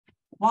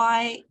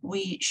why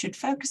we should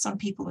focus on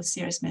people with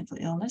serious mental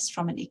illness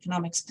from an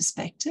economics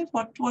perspective.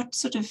 What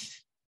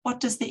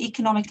does the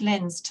economic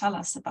lens tell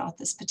us about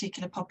this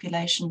particular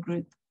population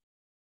group?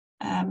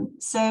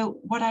 So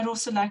what I'd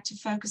also like to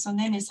focus on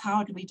then is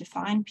how do we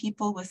define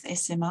people with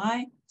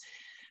SMI?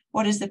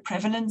 What is the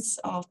prevalence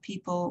of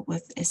people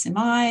with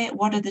SMI?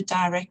 What are the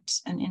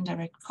direct and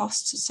indirect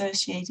costs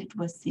associated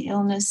with the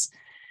illness?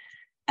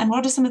 And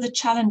what are some of the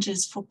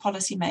challenges for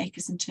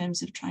policymakers in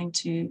terms of trying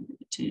to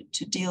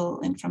deal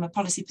in, from a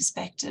policy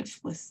perspective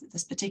with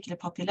this particular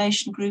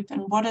population group?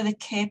 And what are the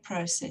care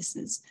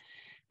processes?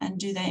 And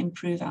do they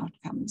improve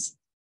outcomes?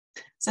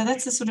 So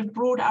that's a sort of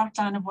broad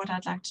outline of what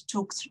I'd like to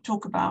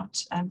talk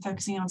about,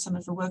 focusing on some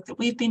of the work that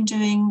we've been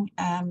doing,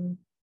 and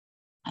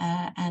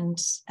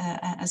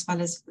as well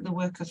as the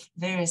work of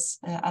various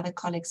other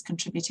colleagues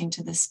contributing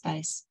to this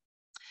space.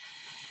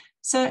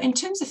 So in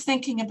terms of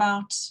thinking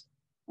about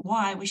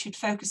why we should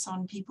focus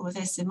on people with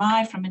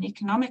SMI from an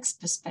economics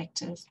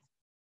perspective,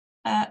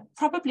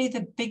 probably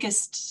the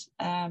biggest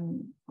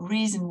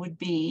reason would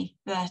be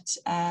that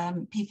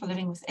people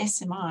living with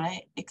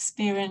SMI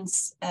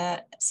experience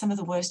some of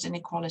the worst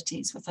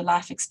inequalities, with a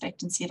life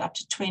expectancy of up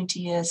to 20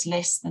 years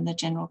less than the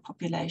general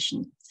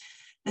population.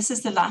 This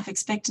is the life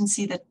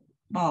expectancy that,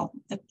 well,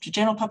 the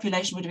general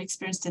population would have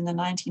experienced in the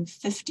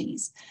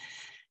 1950s.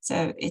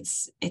 So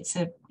it's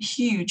a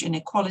huge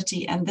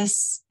inequality, and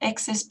this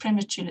excess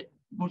premature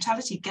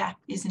mortality gap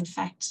is in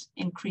fact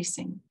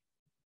increasing.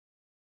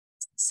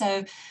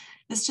 So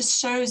this just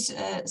shows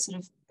a sort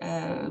of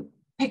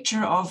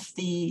picture of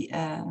the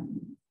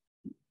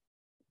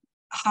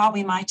how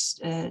we might,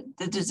 the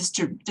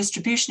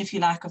distribution, if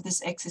you like, of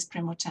this excess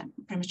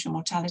premature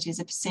mortality as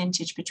a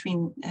percentage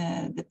between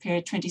the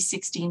period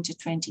 2016 to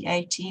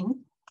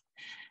 2018.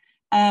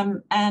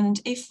 And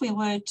if we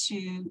were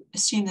to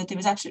assume that there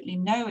was absolutely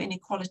no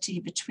inequality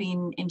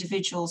between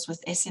individuals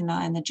with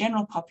SMI and the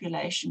general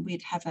population,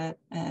 we'd have a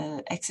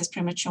excess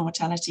premature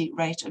mortality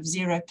rate of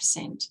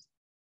 0%.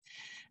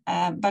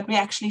 But we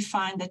actually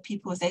find that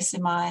people with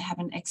SMI have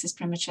an excess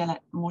premature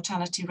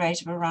mortality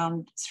rate of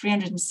around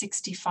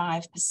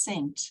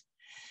 365%,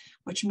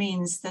 which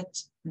means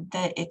that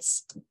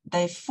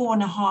they're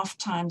 4.5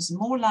 times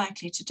more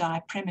likely to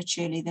die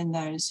prematurely than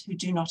those who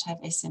do not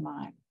have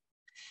SMI.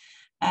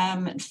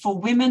 For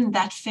women,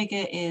 that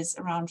figure is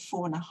around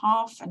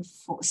 4.5, and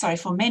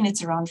for men,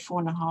 it's around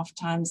 4.5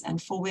 times,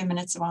 and for women,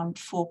 it's around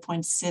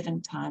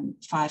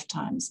 4.75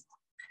 times.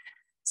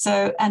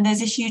 So, and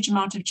there's a huge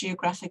amount of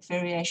geographic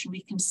variation.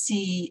 We can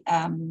see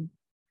some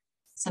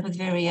of the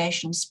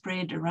variation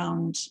spread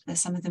around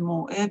some of the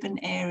more urban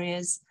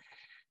areas.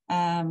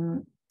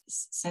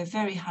 So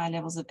very high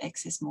levels of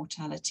excess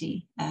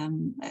mortality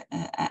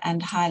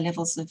and high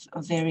levels of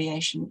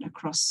variation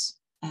across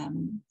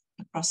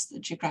the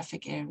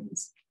geographic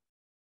areas.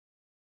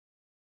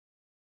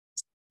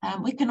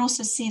 We can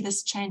also see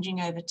this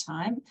changing over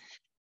time.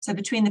 So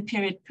between the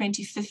period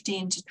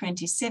 2015 to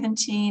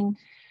 2017,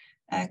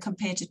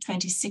 compared to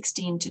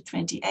 2016 to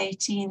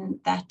 2018,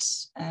 that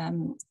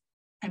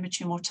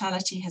premature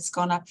mortality has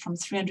gone up from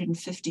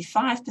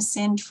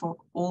 355% for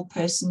all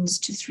persons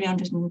to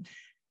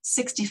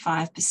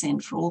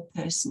 365% for all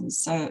persons.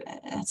 So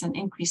that's an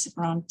increase of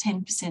around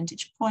 10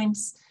 percentage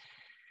points.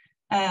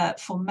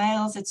 For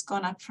males, it's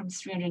gone up from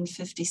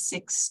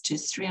 356 to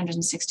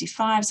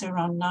 365, so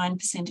around 9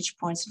 percentage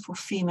points. And for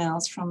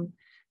females, from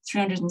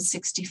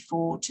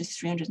 364 to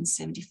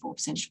 374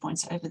 percentage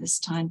points over this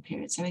time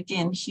period. So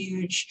again,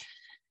 huge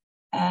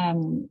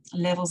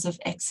levels of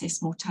excess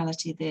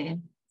mortality there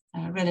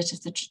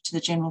relative to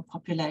the general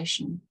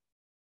population.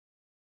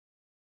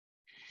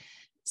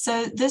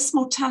 So this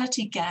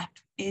mortality gap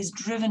is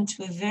driven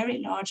to a very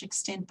large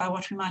extent by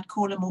what we might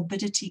call a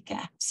morbidity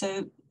gap.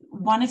 So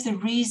one of the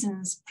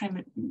reasons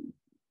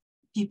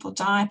people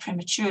die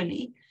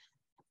prematurely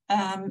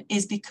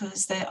is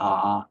because they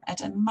are at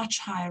a much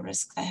higher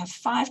risk. They have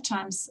 5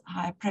 times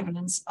higher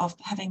prevalence of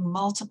having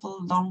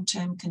multiple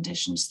long-term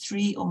conditions,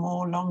 3 or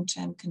more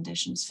long-term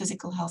conditions,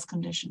 physical health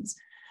conditions.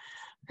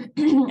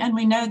 And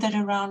we know that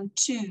around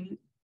 2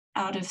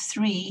 out of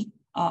 3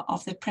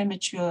 of the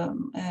premature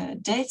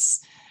deaths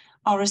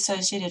are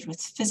associated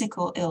with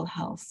physical ill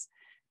health,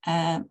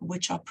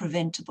 which are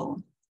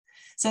preventable.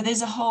 So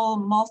there's a whole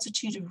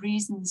multitude of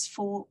reasons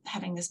for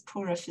having this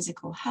poorer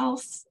physical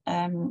health.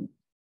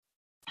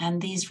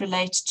 And these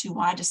relate to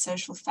wider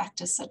social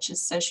factors such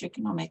as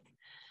socioeconomic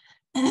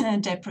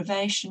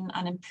deprivation,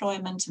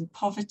 unemployment, and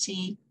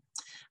poverty,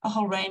 a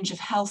whole range of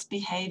health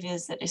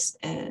behaviors that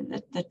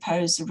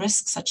pose a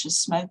risk, such as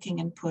smoking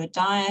and poor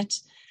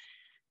diet,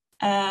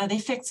 the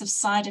effects of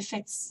side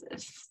effects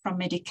from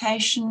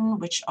medication,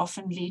 which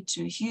often lead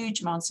to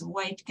huge amounts of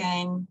weight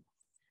gain,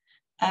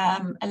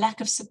 a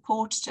lack of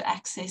support to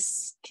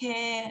access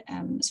care,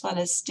 as well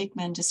as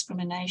stigma and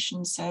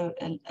discrimination, so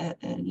a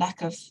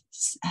lack of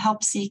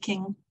help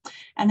seeking,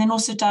 and then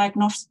also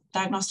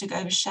diagnostic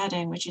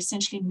overshadowing, which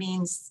essentially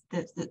means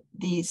that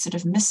the sort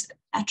of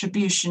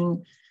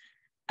misattribution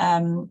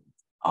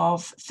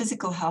of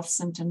physical health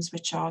symptoms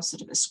which are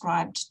sort of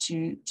ascribed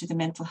to the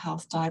mental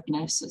health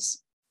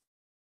diagnosis.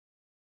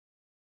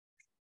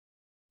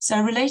 So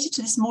related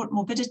to this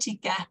morbidity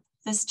gap,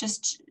 this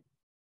just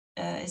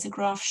is a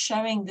graph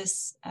showing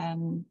this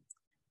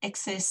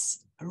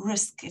excess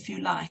risk, if you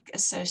like,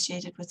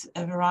 associated with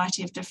a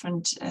variety of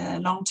different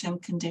long-term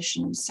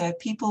conditions. So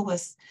people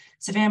with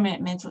severe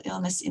mental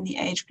illness in the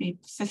age group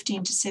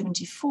 15 to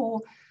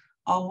 74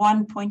 are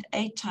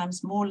 1.8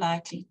 times more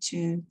likely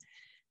to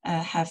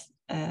have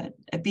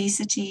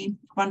obesity,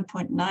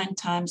 1.9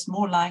 times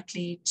more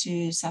likely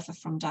to suffer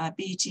from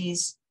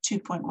diabetes,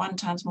 2.1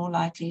 times more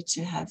likely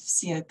to have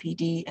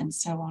COPD, and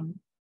so on.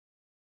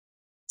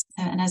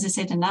 And as I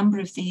said, a number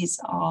of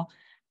these are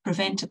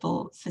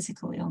preventable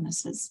physical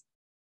illnesses.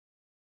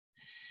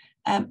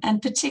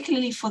 And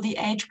particularly for the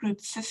age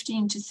group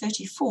 15 to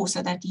 34,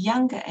 so that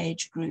younger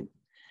age group,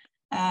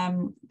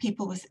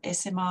 people with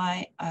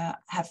SMI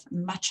have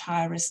much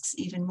higher risks,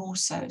 even more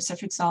so. So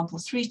for example,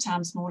 3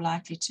 times more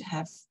likely to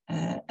have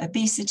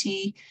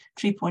obesity,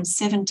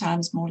 3.7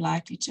 times more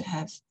likely to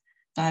have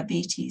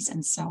diabetes,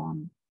 and so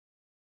on.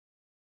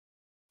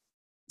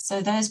 So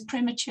those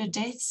premature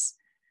deaths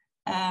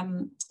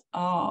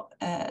are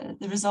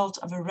the result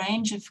of a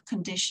range of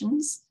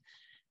conditions.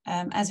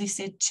 As we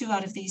said, 2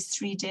 out of these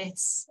 3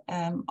 deaths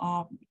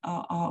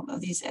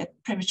these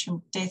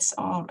premature deaths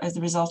are as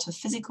a result of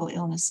physical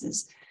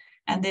illnesses,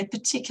 and they're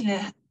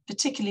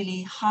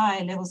particularly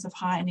high levels of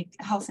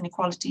health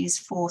inequalities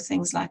for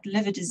things like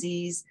liver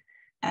disease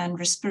and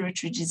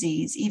respiratory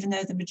disease. Even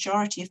though the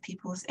majority of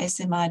people with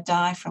SMI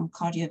die from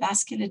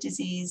cardiovascular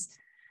disease,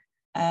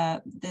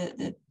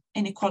 the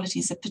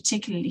inequalities are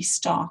particularly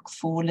stark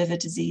for liver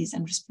disease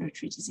and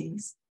respiratory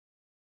disease.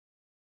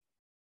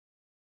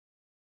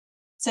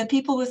 So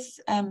people with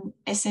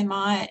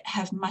SMI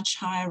have much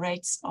higher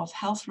rates of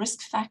health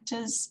risk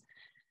factors.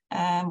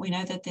 We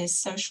know that there's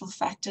social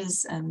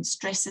factors and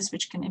stresses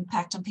which can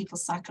impact on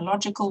people's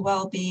psychological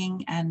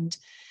well-being, and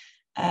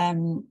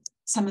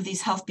some of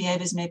these health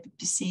behaviors may be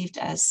perceived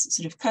as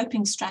sort of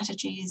coping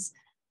strategies.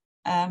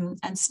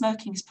 And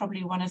smoking is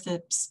probably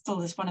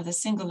still one of the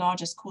single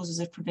largest causes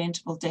of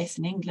preventable death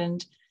in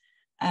England.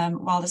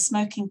 While the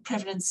smoking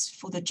prevalence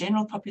for the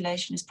general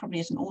population is probably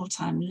at an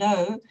all-time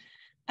low,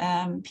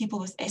 people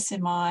with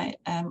SMI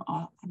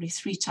are probably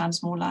 3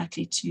 times more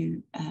likely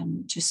to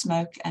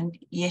smoke, and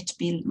yet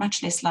be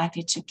much less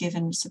likely to give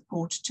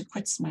support to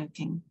quit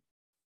smoking.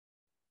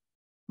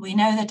 We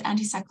know that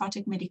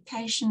antipsychotic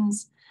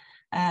medications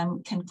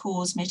can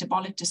cause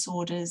metabolic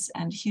disorders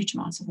and huge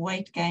amounts of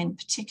weight gain,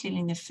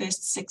 particularly in the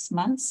first 6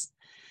 months.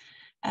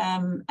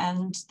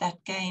 And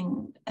that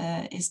gain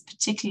is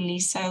particularly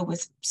so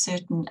with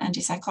certain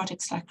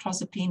antipsychotics like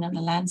clozapine and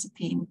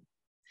olanzapine.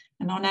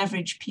 And on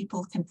average,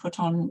 people can put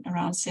on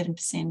around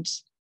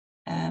 7%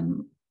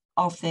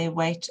 of their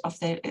weight,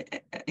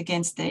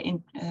 against their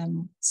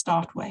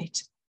start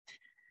weight.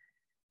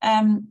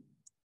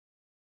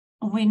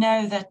 We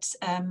know that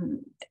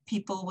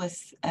people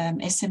with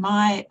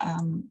SMI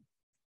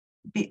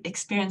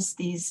experience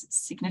these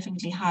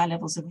significantly higher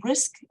levels of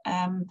risk,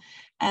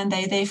 and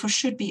they therefore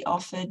should be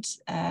offered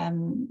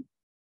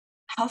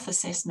health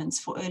assessments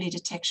for early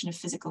detection of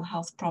physical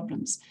health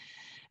problems.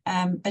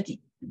 But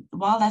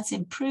while that's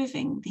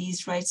improving,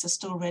 these rates are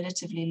still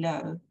relatively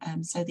low.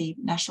 So the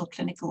National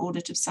Clinical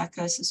Audit of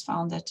Psychosis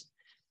found that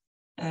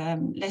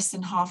less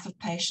than half of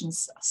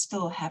patients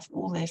still have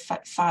all their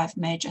 5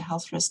 major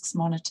health risks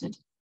monitored.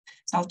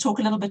 So I'll talk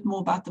a little bit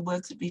more about the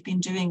work that we've been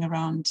doing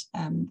around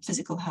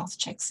physical health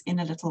checks in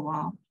a little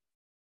while.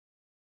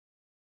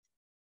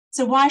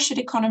 So why should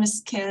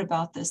economists care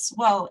about this?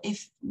 Well,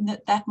 if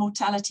that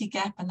mortality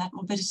gap and that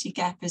morbidity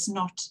gap is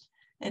not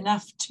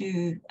enough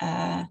to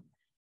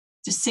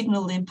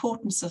signal the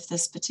importance of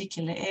this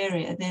particular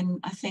area, then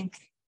I think,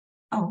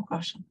 oh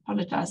gosh, I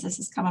apologize, this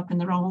has come up in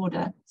the wrong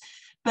order.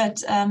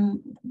 But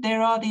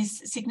there are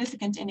these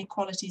significant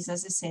inequalities,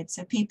 as I said.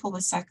 So people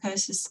with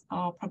psychosis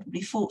are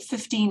probably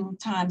 15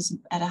 times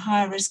at a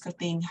higher risk of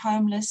being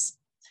homeless,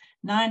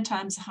 9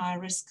 times higher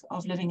risk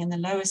of living in the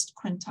lowest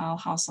quintile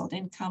household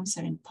income,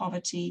 so in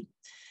poverty.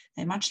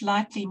 They're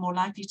more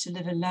likely to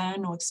live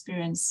alone or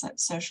experience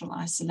social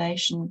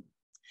isolation.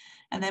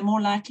 And they're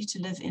more likely to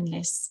live in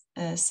less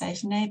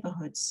safe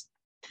neighborhoods.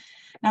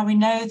 Now, we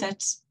know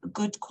that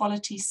good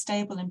quality,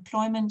 stable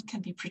employment can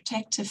be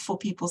protective for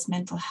people's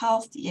mental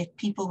health, yet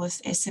people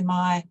with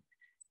SMI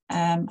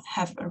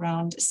have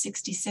around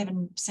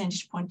 67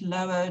 percentage point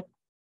lower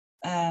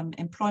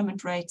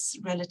employment rates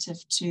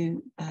relative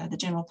to the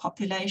general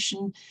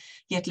population,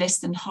 yet less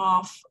than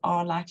half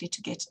are likely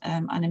to get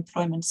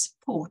unemployment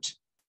support.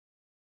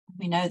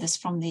 We know this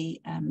from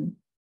the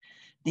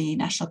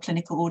National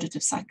Clinical Audit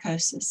of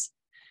Psychosis.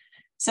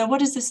 So what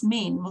does this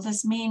mean? Well,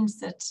 this means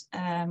that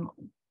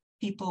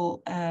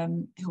people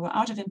who are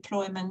out of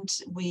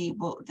employment,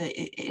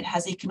 it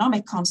has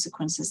economic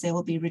consequences. There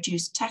will be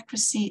reduced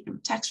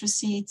tax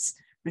receipts,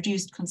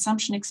 reduced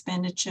consumption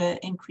expenditure,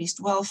 increased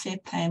welfare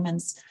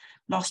payments,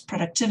 lost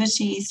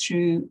productivity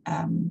through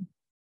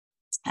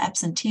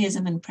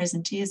absenteeism and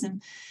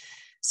presenteeism.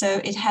 So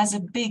it has a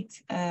big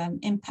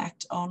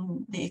impact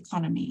on the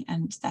economy,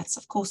 and that's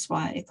of course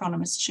why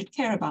economists should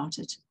care about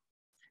it.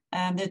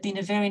 There'd been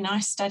a very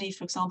nice study,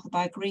 for example,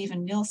 by Grieve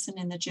and Nielsen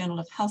in the Journal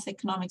of Health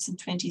Economics in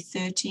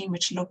 2013,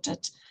 which looked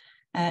at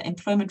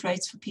employment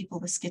rates for people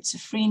with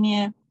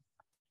schizophrenia.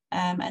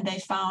 And they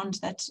found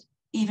that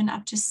even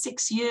up to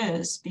 6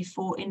 years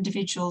before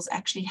individuals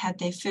actually had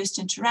their first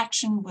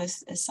interaction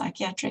with a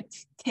psychiatric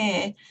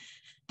care,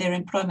 their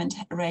employment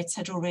rates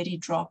had already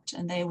dropped,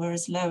 and they were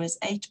as low as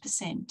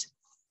 8%.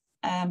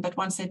 But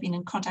once they've been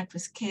in contact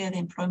with care, the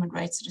employment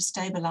rate sort of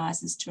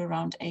stabilizes to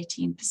around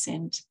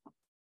 18%.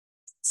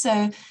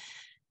 So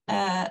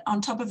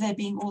on top of there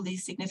being all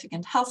these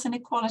significant health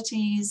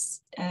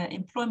inequalities,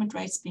 employment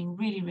rates being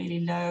really, really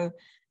low,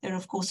 there are,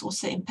 of course,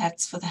 also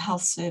impacts for the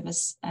health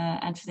service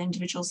and for the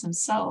individuals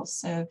themselves.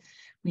 So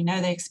we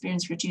know they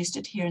experience reduced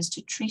adherence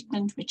to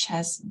treatment, which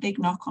has big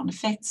knock-on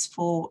effects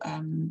for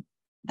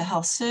the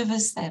health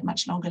service. They have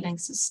much longer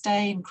lengths of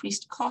stay,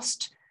 increased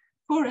cost,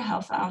 poorer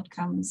health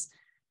outcomes,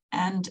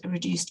 and a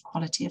reduced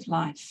quality of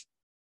life.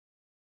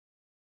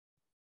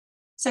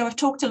 So I've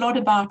talked a lot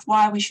about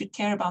why we should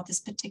care about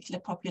this particular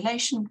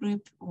population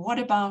group. What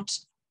about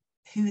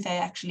who they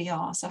actually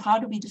are? So how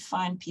do we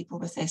define people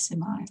with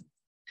SMI?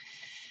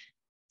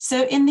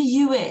 So in the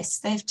US,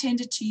 they've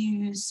tended to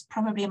use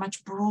probably a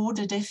much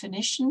broader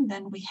definition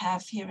than we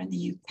have here in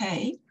the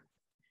UK.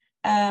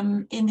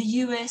 In the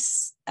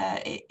US,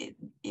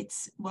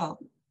 it's, well,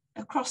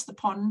 across the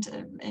pond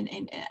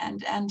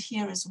and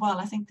here as well,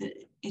 I think that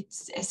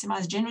SMI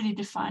is generally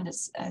defined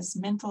as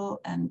mental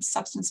and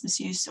substance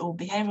misuse or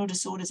behavioral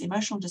disorders,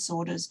 emotional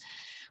disorders,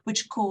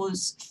 which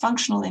cause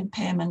functional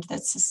impairment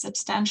that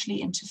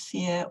substantially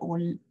interfere or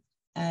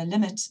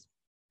limit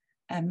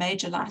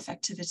major life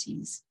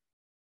activities.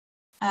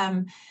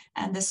 And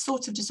the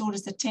sorts of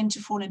disorders that tend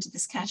to fall into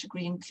this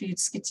category include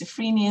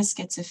schizophrenia,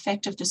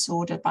 schizoaffective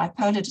disorder,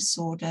 bipolar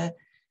disorder,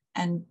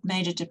 and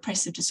major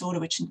depressive disorder,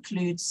 which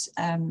includes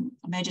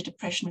major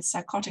depression with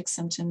psychotic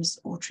symptoms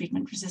or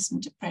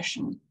treatment-resistant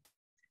depression.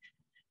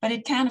 But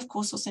it can, of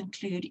course, also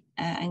include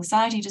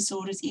anxiety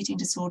disorders, eating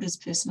disorders,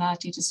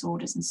 personality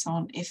disorders, and so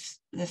on, if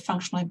the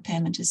functional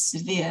impairment is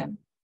severe.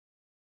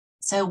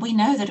 So we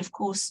know that, of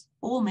course,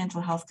 all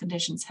mental health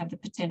conditions have the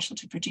potential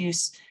to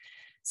produce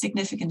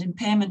significant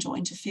impairment or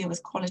interfere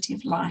with quality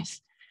of life.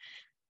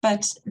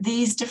 But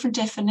these different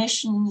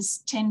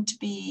definitions tend to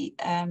be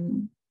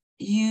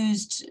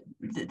used,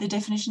 the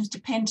definitions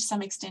depend to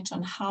some extent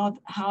on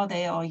how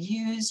they are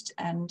used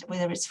and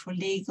whether it's for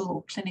legal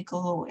or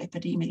clinical or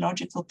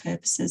epidemiological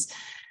purposes,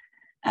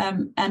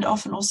 and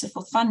often also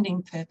for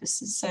funding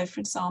purposes. So,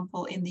 for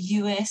example, in the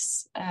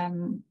US,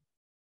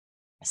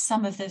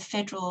 some of the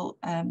federal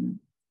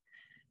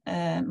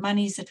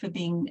monies that were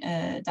being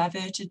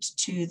diverted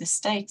to the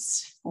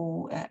states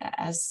for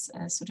as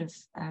sort of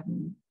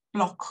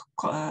block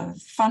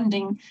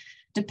funding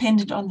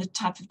depended on the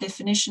type of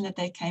definition that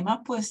they came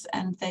up with,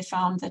 and they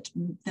found that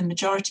the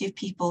majority of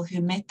people who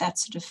met that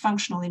sort of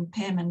functional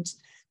impairment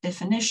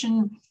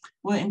definition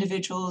were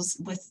individuals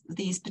with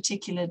these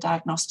particular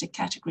diagnostic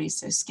categories,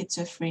 so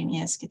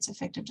schizophrenia,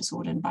 schizoaffective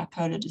disorder, and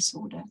bipolar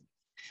disorder,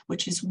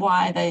 which is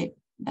why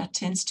that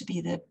tends to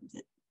be that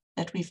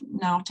we've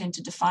now tend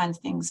to define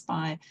things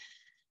by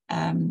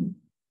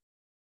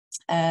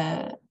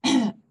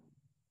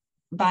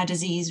by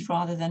disease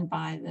rather than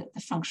by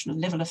the functional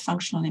level of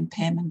functional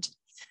impairment.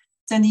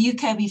 So in the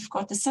UK, we've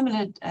got the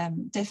similar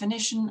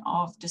definition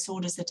of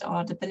disorders that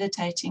are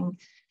debilitating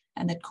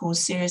and that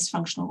cause serious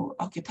functional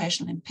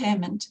occupational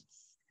impairment.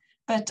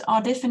 But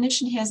our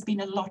definition here has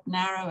been a lot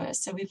narrower.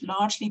 So we've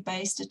largely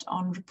based it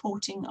on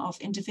reporting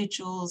of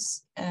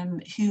individuals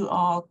who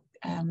are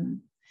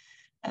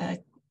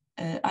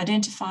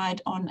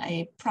identified on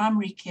a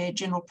primary care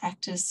general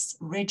practice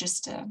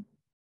register.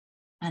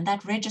 And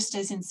that register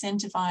is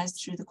incentivized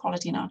through the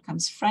quality and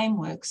outcomes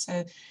framework.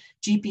 So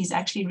GPs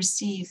actually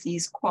receive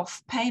these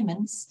QOF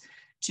payments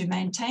to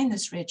maintain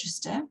this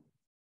register.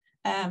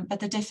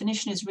 But the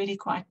definition is really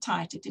quite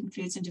tight. It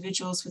includes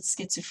individuals with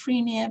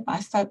schizophrenia,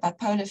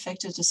 bipolar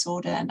affective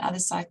disorder, and other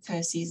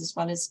psychoses, as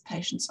well as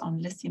patients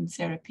on lithium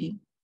therapy.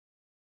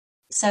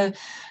 So,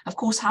 of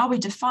course, how we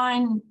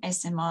define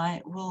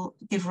SMI will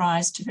give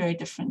rise to very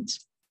different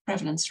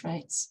prevalence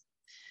rates.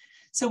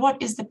 So what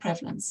is the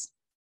prevalence?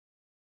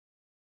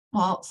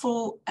 Well,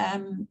 for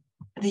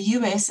the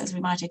US, as we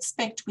might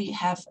expect, we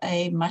have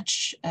a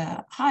much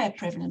higher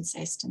prevalence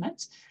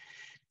estimate.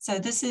 So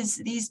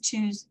these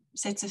two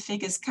sets of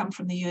figures come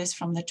from the US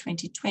from the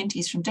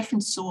 2020s, from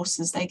different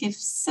sources. They give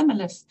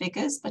similar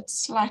figures, but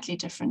slightly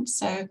different.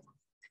 So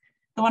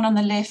the one on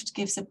the left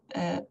gives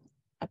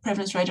a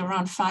prevalence rate of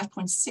around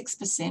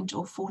 5.6%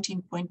 or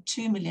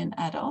 14.2 million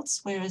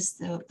adults, whereas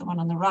the one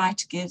on the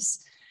right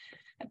gives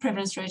a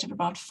prevalence rate of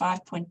about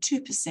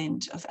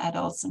 5.2% of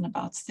adults and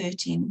about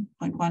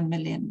 13.1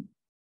 million.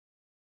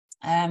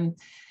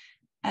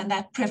 And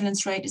that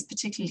prevalence rate is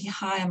particularly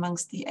high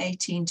amongst the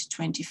 18 to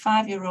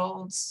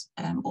 25-year-olds,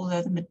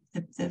 although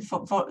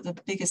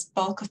the biggest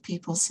bulk of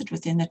people sit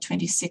within the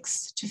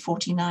 26 to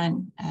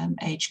 49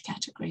 age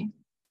category.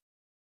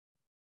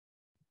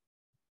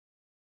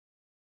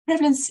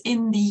 Prevalence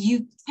in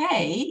the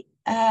UK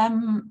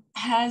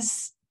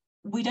has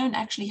we don't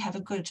actually have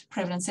a good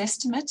prevalence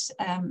estimate.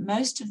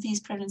 Most of these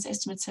prevalence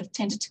estimates have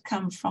tended to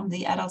come from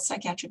the Adult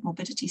Psychiatric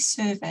Morbidity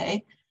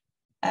Survey,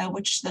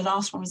 which the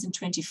last one was in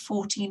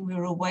 2014. We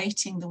were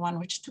awaiting the one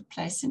which took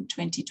place in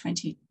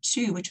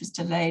 2022, which was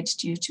delayed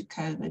due to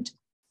COVID.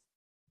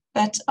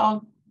 But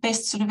our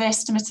best sort of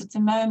estimates at the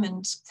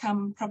moment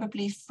come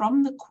probably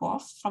from the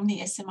QOF, from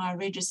the SMI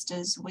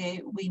registers, where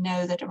we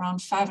know that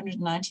around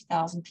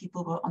 590,000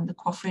 people were on the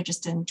QOF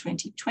register in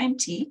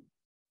 2020.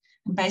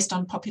 And based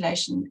on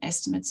population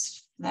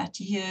estimates that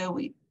year,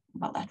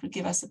 well, that would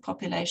give us a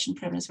population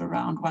prevalence of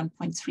around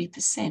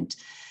 1.3%.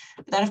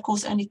 But that, of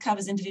course, only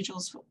covers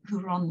individuals who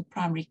are on the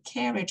primary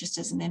care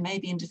registers, and there may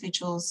be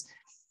individuals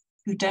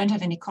who don't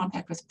have any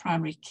contact with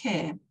primary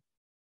care.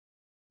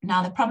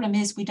 Now, the problem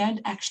is we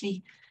don't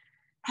actually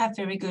have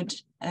very good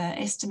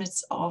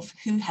estimates of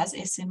who has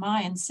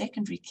SMI in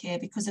secondary care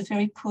because of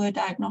very poor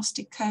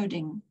diagnostic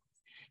coding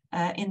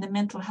in the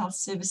Mental Health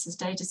Services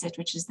dataset,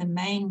 which is the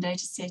main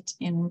dataset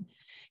in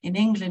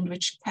England,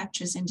 which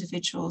captures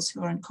individuals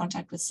who are in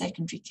contact with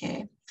secondary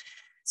care.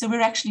 So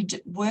we're actually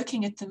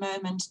working at the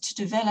moment to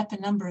develop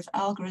a number of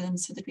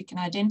algorithms so that we can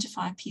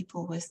identify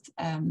people with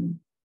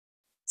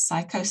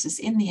psychosis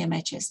in the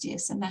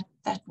MHSDS, and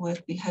that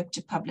work we hope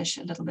to publish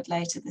a little bit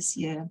later this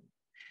year.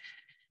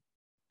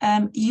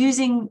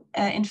 Using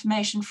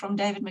information from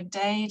David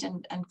McDade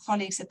and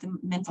colleagues at the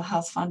Mental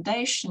Health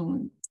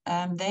Foundation,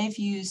 they've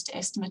used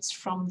estimates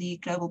from the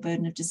Global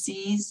Burden of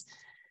Disease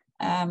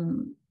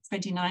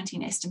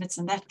 2019 estimates,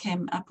 and that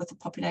came up with a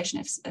population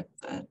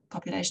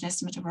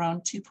estimate of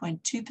around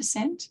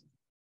 2.2%,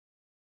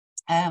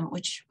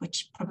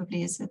 which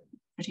probably is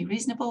pretty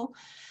reasonable.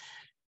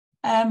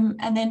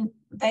 And then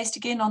based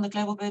again on the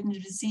Global Burden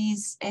of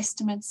Disease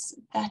estimates,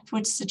 that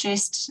would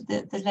suggest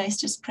that the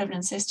latest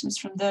prevalence estimates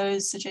from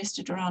those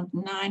suggested around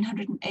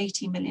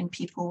 980 million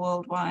people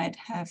worldwide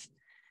have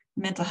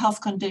mental health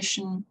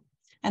condition,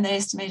 and they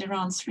estimate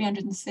around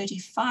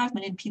 335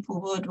 million people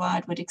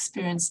worldwide would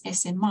experience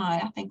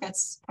SMI. I think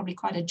that's probably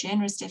quite a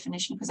generous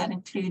definition because that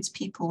includes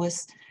people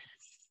with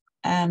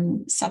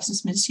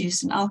substance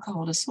misuse and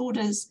alcohol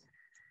disorders,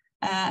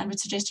 and would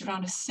suggest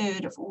around a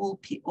third of all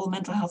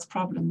mental health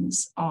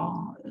problems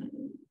are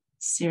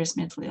serious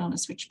mental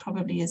illness, which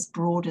probably is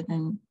broader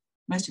than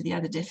most of the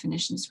other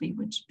definitions we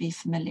would be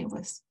familiar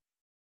with.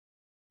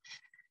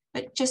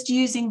 But just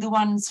using the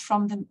ones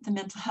from the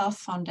Mental Health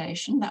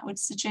Foundation, that would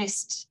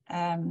suggest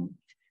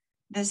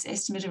this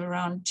estimate of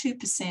around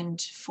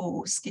 2%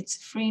 for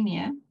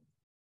schizophrenia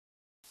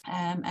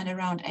and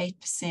around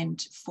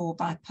 8% for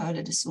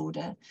bipolar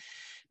disorder.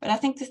 But I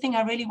think the thing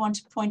I really want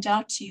to point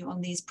out to you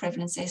on these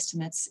prevalence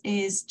estimates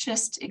is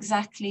just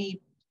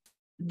exactly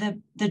the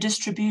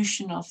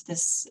distribution of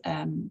this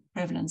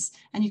prevalence.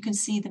 And you can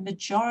see the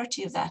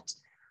majority of that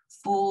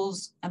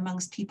falls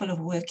amongst people of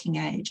working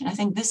age. And I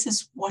think this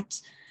is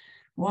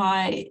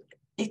why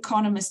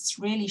economists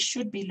really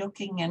should be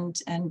looking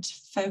and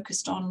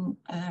focused on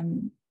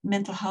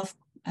mental health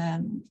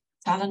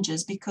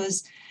challenges,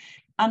 because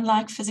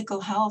unlike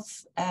physical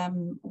health,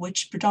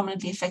 which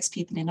predominantly affects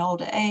people in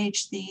older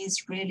age,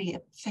 these really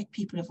affect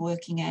people of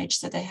working age,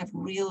 so they have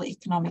real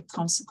economic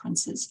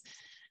consequences.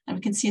 And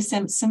we can see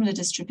a similar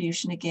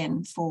distribution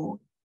again for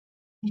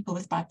people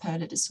with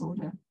bipolar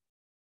disorder.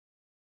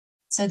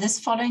 So this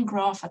following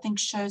graph, I think,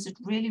 shows it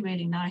really,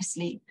 really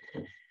nicely.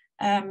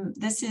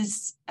 This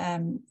is a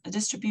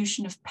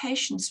distribution of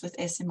patients with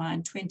SMI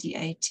in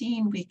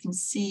 2018. We can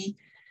see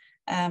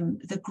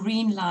the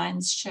green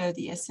lines show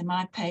the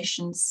SMI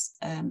patients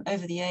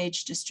over the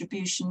age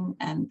distribution,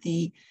 and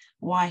the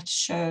white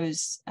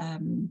shows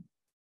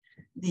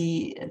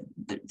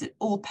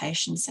all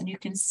patients. And you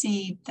can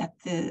see that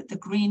the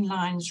green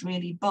lines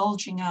really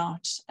bulging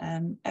out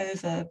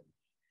over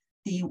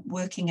the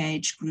working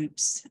age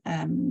groups,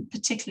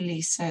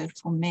 particularly so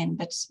for men,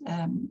 but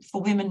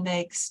for women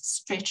they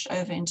stretch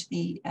over into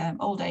the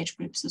old age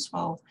groups as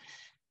well.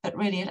 But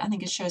really, I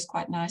think it shows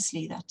quite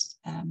nicely that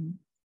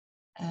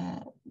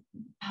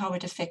how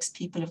it affects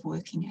people of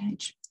working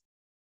age.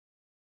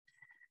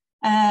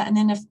 And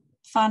then a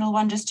final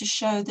one just to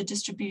show the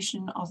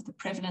distribution of the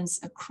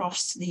prevalence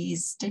across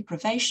these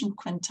deprivation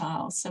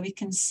quintiles. So we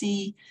can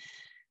see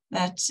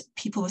that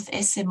people with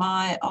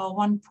SMI are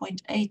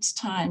 1.8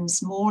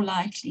 times more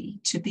likely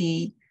to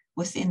be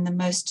within the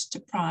most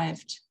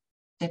deprived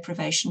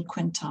deprivation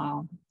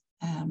quintile.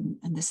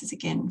 And this is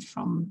again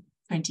from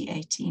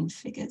 2018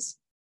 figures.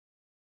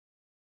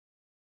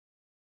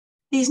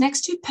 These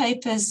next two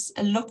papers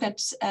look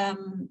at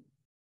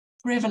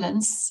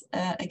prevalence,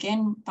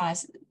 again, by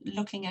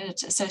looking at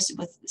it associated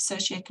with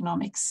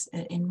socioeconomics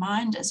in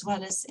mind, as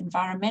well as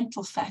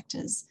environmental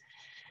factors.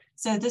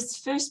 So this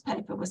first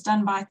paper was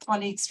done by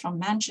colleagues from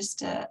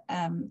Manchester,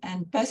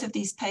 and both of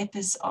these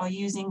papers are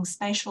using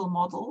spatial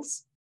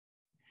models.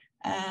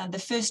 The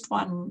first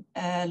one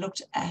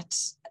looked at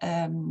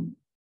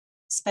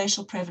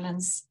spatial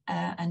prevalence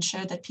and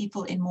showed that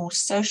people in more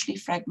socially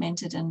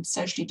fragmented and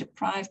socially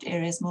deprived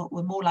areas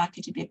were more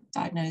likely to be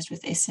diagnosed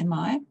with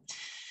SMI,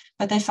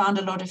 but they found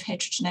a lot of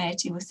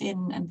heterogeneity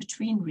within and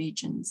between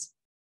regions.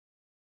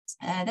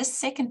 This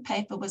second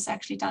paper was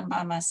actually done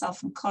by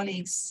myself and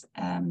colleagues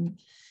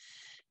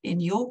in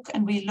York,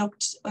 and we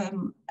looked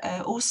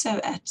also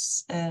at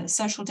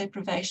social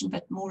deprivation,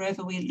 but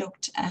moreover, we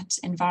looked at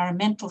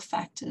environmental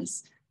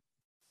factors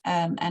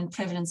and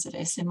prevalence of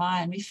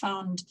SMI, and we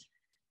found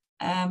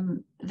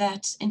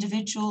that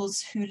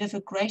individuals who live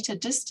a greater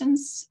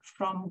distance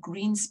from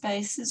green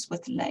spaces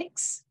with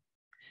lakes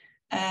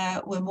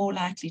were more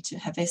likely to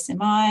have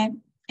SMI.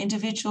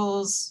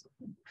 Individuals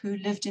who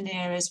lived in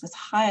areas with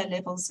higher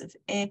levels of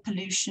air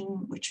pollution,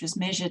 which was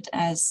measured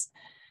as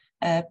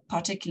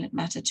particulate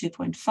matter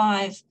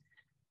 2.5,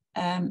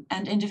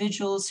 and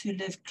individuals who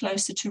live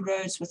closer to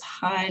roads with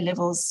high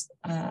levels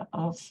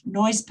of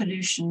noise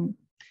pollution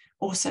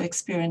also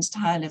experienced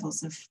higher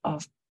levels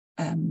of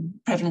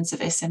prevalence of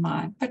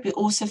SMI. But we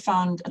also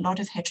found a lot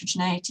of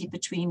heterogeneity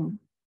between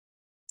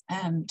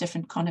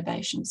different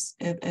conurbations,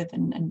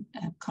 urban and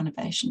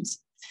conurbations.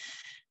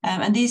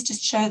 And these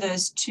just show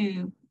those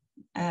two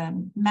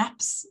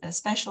maps,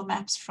 spatial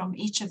maps from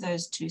each of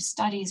those two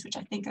studies, which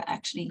I think are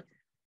actually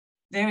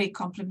very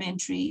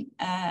complementary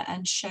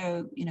and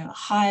show,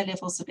 higher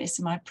levels of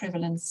SMI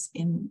prevalence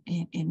in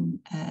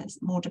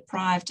more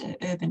deprived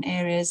urban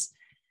areas,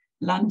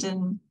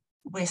 London,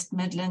 West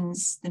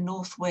Midlands, the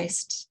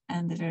Northwest,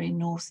 and the very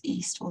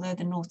Northeast, although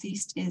the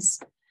Northeast is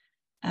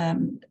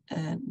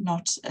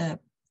not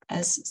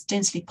as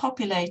densely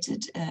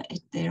populated,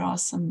 there are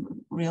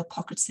some real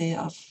pockets there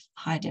of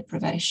high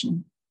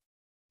deprivation.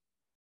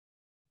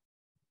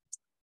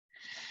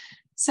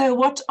 So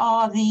what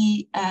are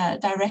the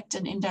direct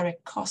and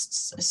indirect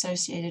costs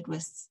associated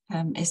with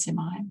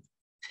SMI?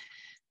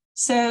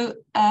 So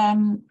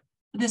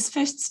this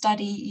first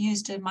study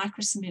used a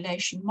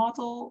microsimulation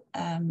model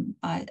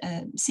by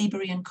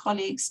Seabury and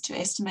colleagues to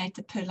estimate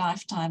the per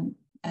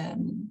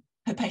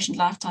patient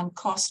lifetime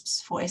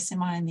costs for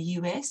SMI in the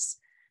US,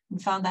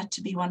 and found that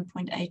to be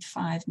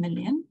 1.85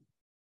 million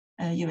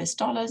US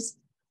dollars.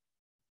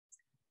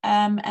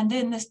 And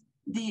then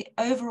the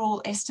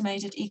overall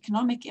estimated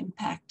economic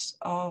impact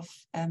of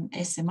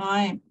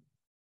SMI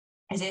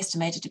is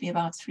estimated to be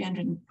about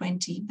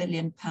 320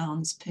 billion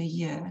pounds per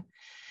year.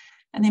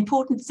 And the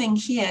important thing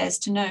here is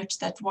to note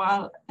that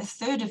while a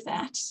third of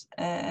that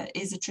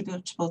is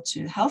attributable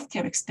to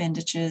healthcare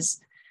expenditures,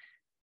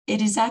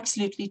 it is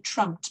absolutely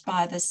trumped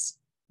by this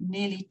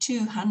nearly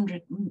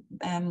 200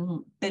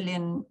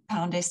 billion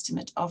pound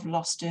estimate of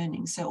lost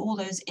earnings. So all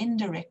those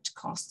indirect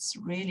costs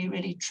really,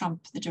 really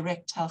trump the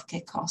direct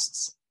healthcare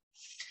costs.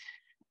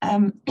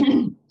 And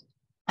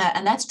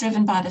that's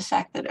driven by the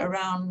fact that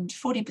around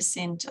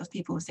 40% of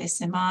people with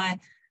SMI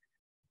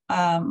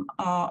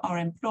are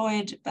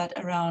employed, but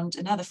around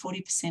another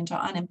 40%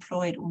 are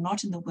unemployed or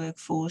not in the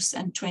workforce,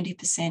 and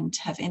 20%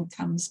 have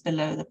incomes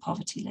below the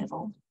poverty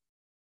level.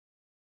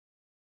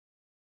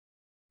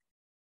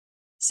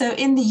 So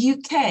in the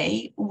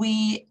UK,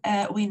 we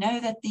know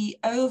that the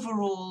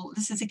overall,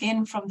 this is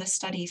again from the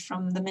study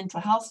from the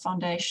Mental Health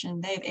Foundation,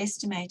 they've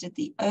estimated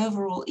the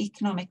overall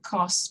economic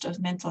cost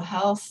of mental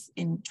health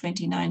in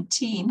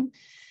 2019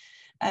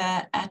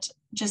 at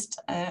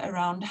just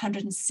around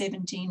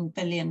 117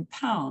 billion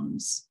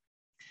pounds.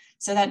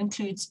 So that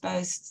includes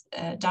both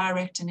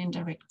direct and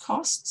indirect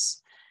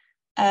costs.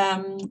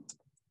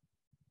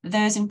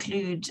 Those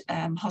include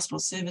hospital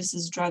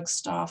services, drug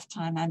staff,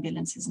 time,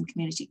 ambulances, and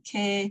community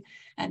care.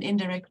 And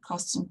indirect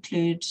costs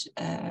include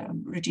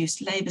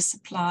reduced labor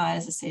supply,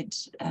 as I said,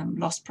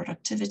 lost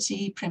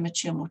productivity,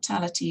 premature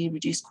mortality,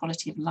 reduced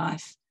quality of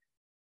life,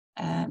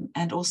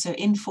 and also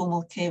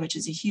informal care, which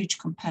is a huge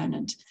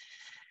component.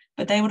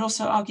 But they would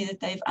also argue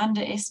that they've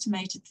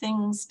underestimated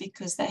things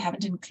because they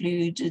haven't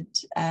included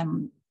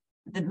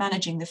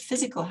managing the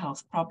physical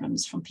health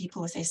problems from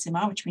people with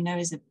SMI, which we know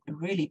is a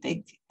really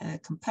big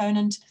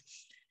component.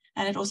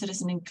 And it also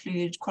doesn't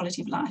include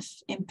quality of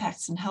life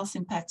impacts and health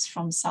impacts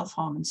from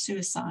self-harm and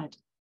suicide.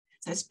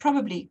 So it's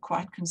probably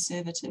quite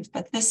conservative,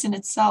 but this in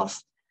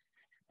itself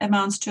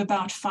amounts to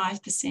about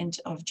 5%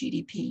 of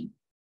GDP.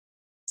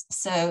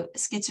 So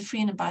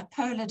schizophrenia and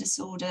bipolar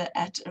disorder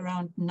at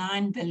around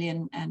 9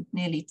 billion and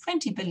nearly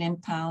 20 billion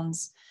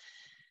pounds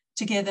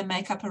together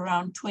make up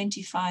around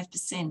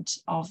 25%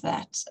 of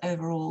that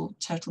overall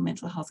total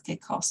mental health care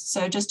cost.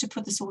 So just to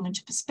put this all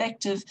into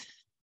perspective,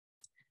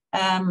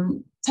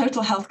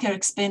 total healthcare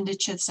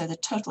expenditure, so the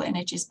total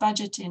NHS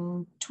budget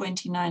in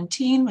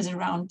 2019 was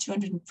around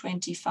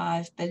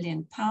 225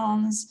 billion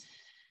pounds.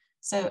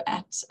 So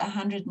at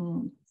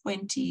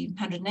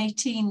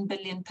 118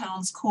 billion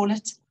pounds, call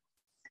it,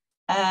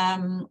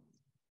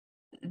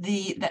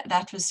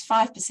 that was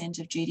 5%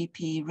 of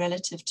GDP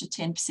relative to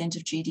 10%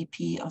 of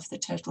GDP of the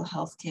total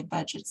healthcare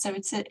budget. So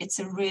it's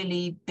a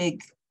really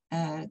big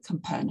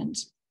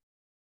component.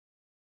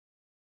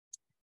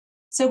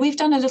 So we've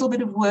done a little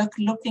bit of work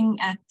looking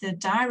at the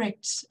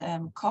direct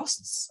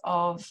costs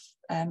of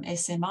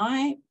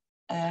SMI.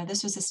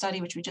 This was a study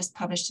which we just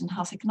published in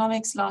Health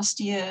Economics last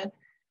year.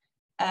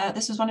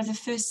 This was one of the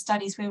first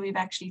studies where we've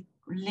actually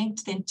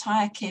linked the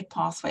entire care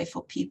pathway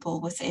for people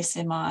with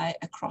SMI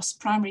across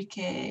primary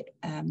care,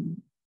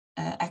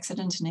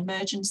 accident and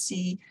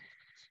emergency,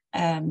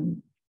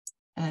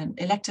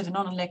 elective and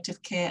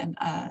non-elective care and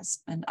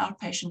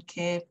outpatient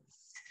care.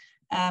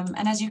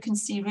 And as you can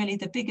see, really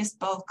the biggest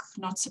bulk,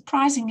 not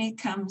surprisingly,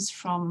 comes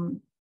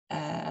from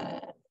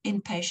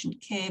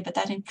inpatient care, but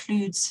that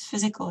includes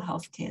physical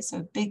health care. So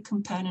a big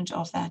component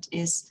of that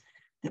is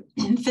the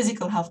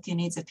physical health care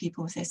needs of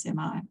people with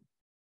SMI.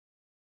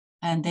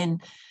 And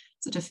then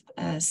sort of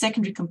a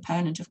secondary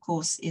component, of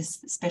course, is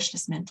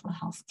specialist mental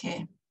health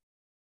care.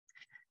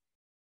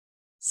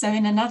 So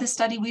in another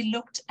study, we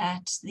looked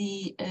at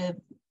the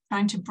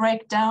trying to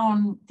break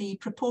down the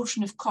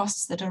proportion of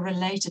costs that are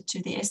related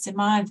to the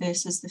SMI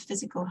versus the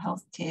physical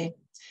health care.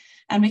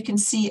 And we can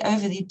see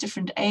over the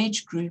different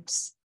age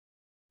groups,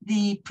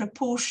 the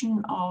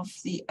proportion of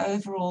the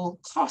overall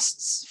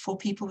costs for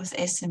people with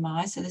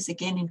SMI. So this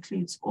again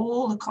includes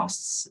all the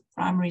costs,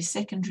 primary,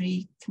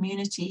 secondary,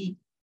 community,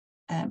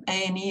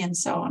 A&E, and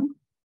so on.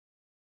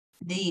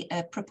 The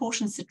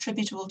proportions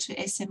attributable to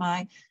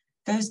SMI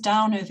goes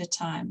down over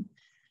time,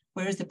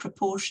 whereas the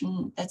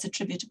proportion that's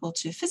attributable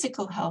to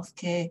physical health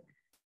care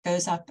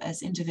goes up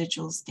as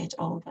individuals get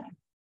older.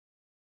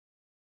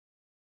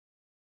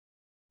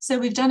 So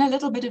we've done a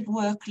little bit of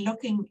work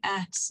looking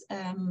at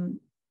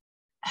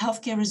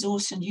healthcare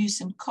resource and use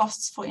and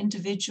costs for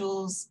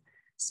individuals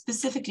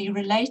specifically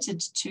related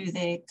to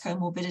their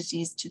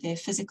comorbidities, to their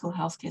physical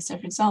healthcare. So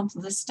for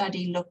example, this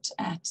study looked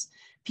at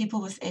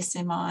people with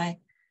SMI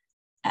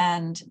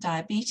and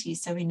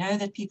diabetes. So we know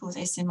that people with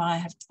SMI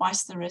have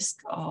twice the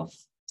risk of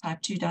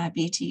type 2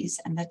 diabetes,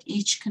 and that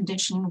each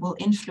condition will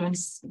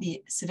influence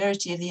the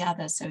severity of the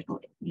other. So it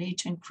will lead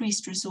to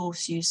increased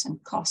resource use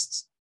and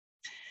costs.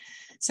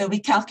 So we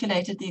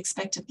calculated the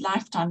expected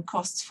lifetime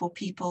costs for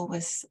people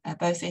with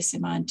both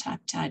SMI and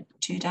type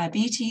 2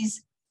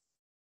 diabetes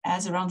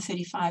as around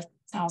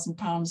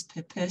 £35,000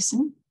 per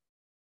person.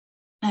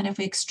 And if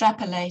we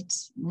extrapolate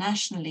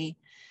nationally,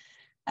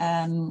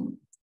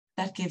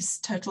 that gives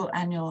total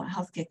annual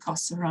healthcare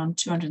costs around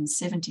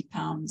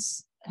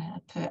 £270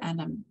 per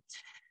annum.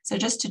 So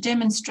just to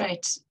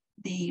demonstrate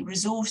the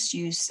resource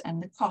use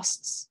and the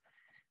costs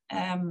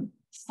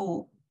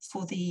for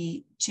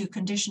the two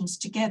conditions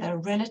together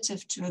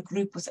relative to a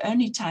group with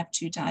only type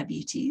 2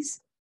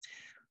 diabetes,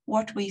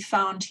 what we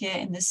found here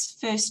in this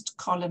first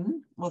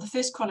column, well, the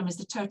first column is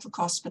the total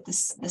cost, but the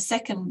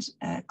second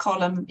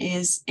column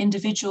is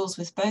individuals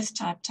with both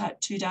type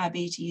 2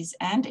 diabetes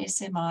and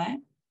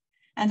SMI,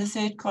 and the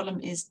third column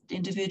is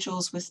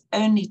individuals with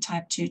only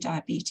type 2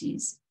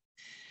 diabetes.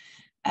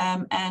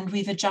 And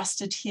we've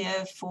adjusted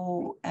here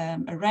for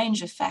a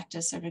range of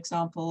factors. So for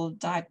example,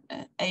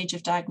 age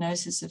of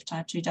diagnosis of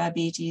type 2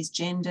 diabetes,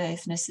 gender,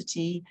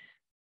 ethnicity,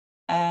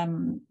 a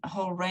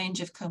whole range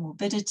of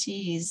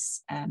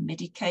comorbidities,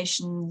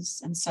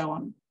 medications, and so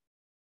on.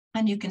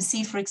 And you can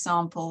see, for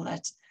example,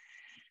 that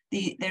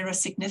there are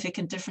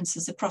significant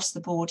differences across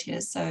the board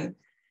here. So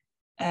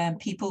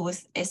people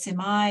with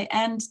SMI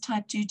and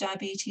type 2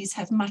 diabetes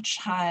have much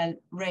higher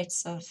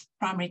rates of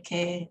primary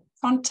care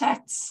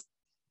contacts.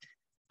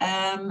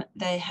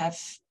 They have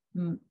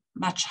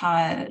much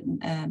higher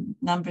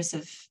numbers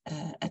of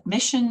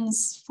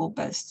admissions for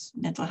both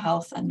mental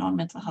health and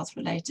non-mental health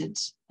related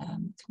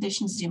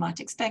conditions, as you might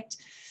expect.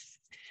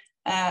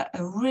 A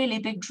really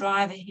big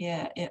driver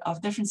here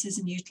of differences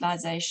in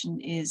utilization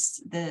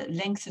is the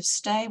length of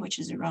stay, which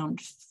is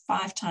around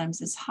 5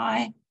 times as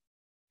high,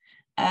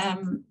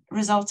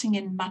 resulting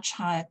in much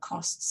higher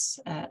costs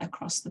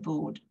across the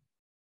board.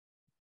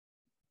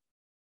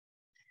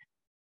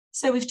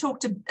 So we've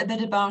talked a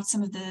bit about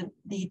some of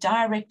the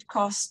direct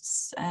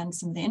costs and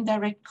some of the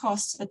indirect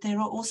costs, but there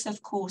are also,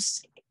 of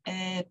course,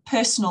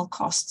 personal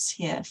costs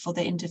here for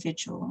the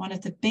individual. One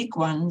of the big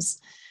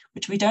ones,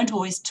 which we don't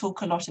always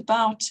talk a lot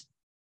about,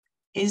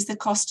 is the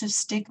cost of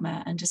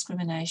stigma and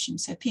discrimination.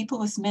 So people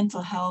with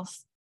mental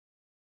health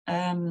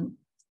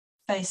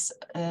face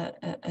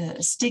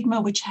a stigma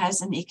which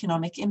has an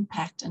economic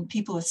impact, and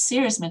people with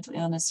serious mental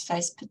illness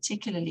face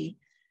particularly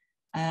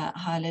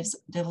high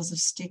levels of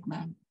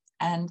stigma.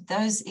 And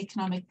those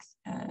economic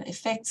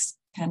effects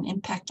can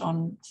impact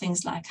on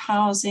things like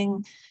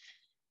housing,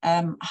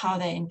 how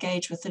they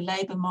engage with the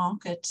labor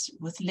market,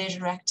 with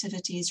leisure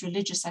activities,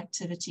 religious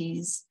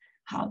activities,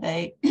 how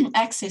they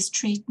access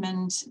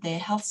treatment, their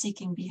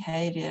health-seeking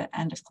behavior,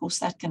 and of course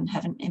that can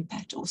have an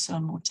impact also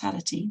on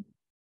mortality.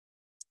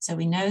 So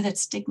we know that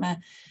stigma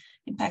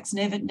impacts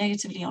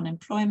negatively on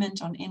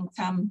employment, on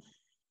income,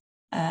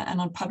 and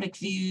on public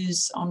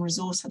views, on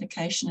resource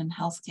allocation and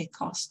healthcare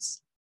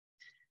costs.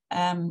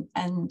 And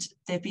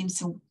there have been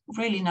some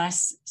really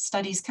nice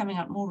studies coming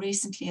up more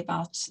recently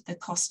about the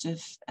cost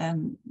of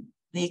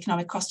the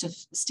economic cost of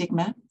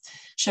stigma,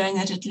 showing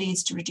that it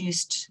leads to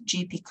reduced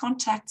GP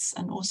contacts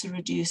and also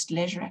reduced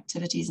leisure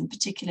activities, in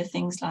particular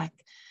things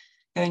like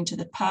going to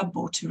the pub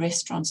or to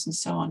restaurants and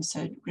so on.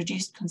 So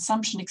reduced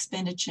consumption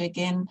expenditure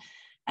again,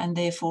 and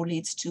therefore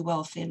leads to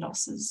welfare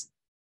losses.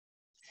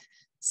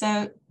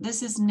 So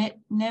this is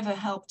never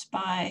helped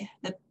by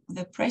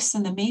the press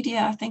and the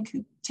media, I think,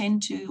 who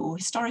tend to, or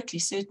historically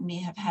certainly,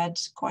 have had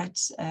quite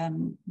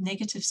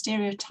negative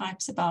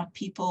stereotypes about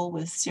people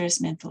with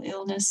serious mental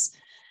illness.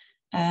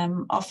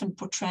 often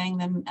portraying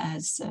them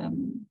as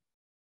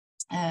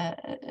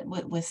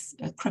with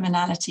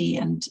criminality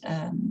and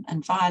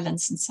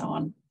violence and so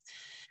on.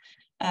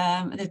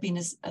 There have been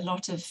a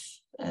lot of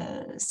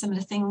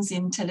similar things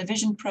in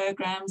television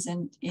programs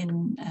and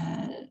in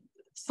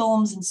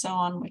films and so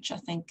on, which I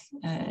think,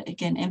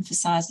 again,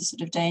 emphasize the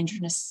sort of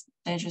dangerousness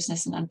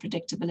and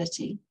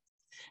unpredictability.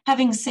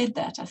 Having said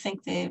that, I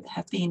think there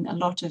have been a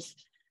lot of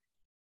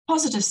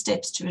positive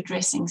steps to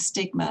addressing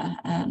stigma.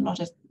 A lot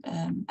of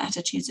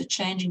attitudes are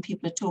changing.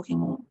 People are talking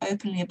more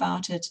openly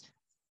about it.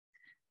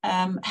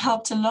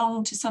 Helped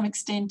along to some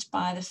extent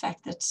by the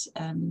fact that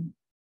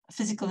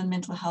physical and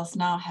mental health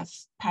now have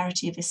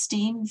parity of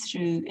esteem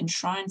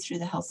enshrined through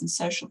the Health and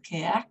Social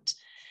Care Act.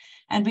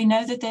 And we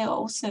know that there are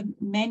also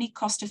many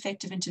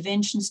cost-effective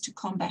interventions to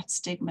combat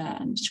stigma.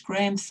 And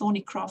Graham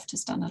Thornycroft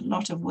has done a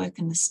lot of work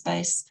in this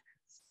space,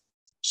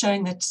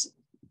 showing that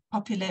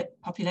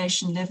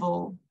population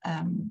level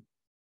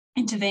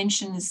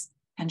interventions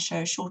can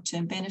show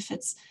short-term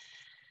benefits.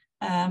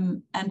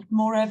 And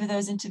moreover,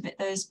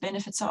 those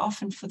benefits are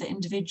often for the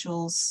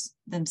individuals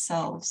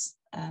themselves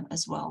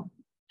as well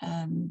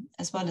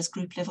as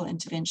group level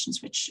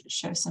interventions, which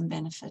show some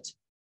benefit.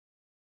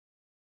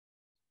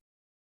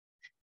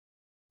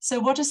 So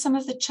what are some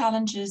of the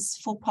challenges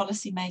for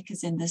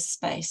policymakers in this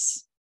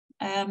space?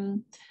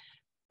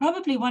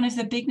 Probably one of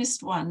the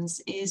biggest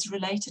ones is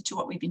related to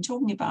what we've been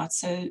talking about.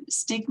 So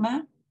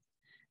stigma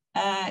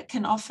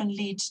can often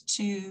lead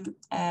to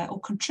or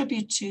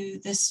contribute to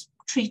this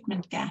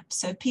treatment gap.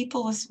 So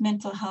people with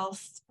mental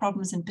health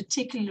problems, and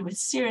particularly with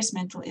serious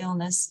mental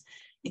illness,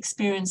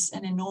 experience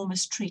an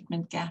enormous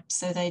treatment gap.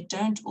 So they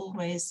don't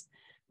always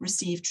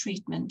receive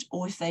treatment,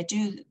 or if they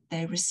do,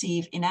 they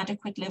receive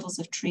inadequate levels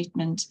of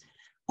treatment,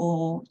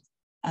 or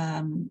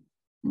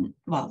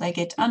well, they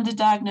get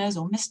underdiagnosed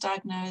or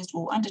misdiagnosed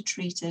or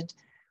undertreated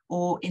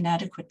or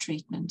inadequate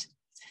treatment.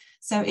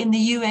 So in the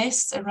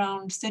US,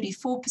 around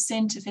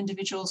 34% of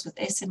individuals with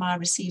SMI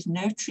receive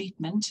no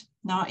treatment.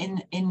 Now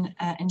in an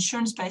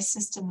insurance-based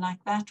system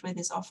like that, where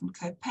there's often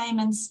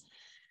co-payments,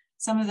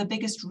 some of the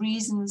biggest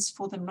reasons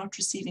for them not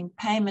receiving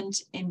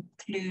payment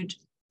include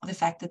the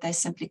fact that they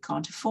simply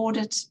can't afford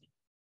it.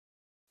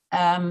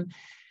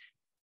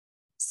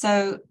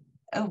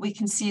 We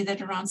can see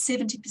that around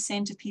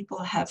 70% of people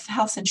have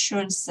health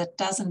insurance that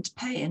doesn't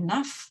pay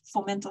enough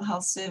for mental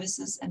health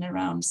services, and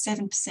around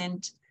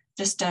 7%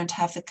 just don't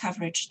have the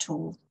coverage at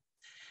all.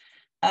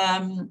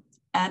 And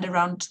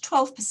around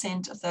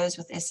 12% of those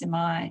with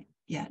SMI,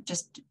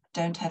 just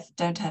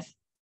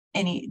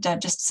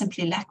just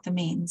simply lack the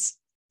means.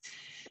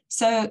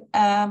 So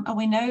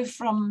we know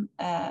from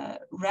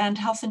Rand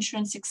Health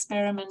Insurance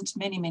experiment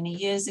many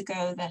years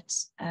ago that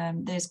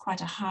there's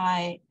quite a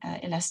high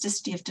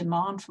elasticity of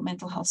demand for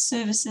mental health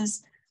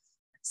services.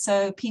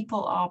 So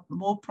people are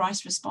more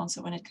price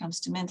responsive when it comes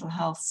to mental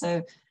health.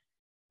 So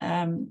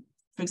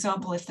for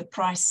example, if the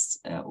price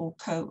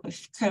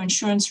if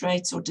co-insurance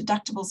rates or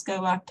deductibles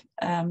go up,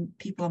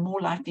 people are more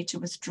likely to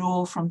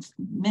withdraw from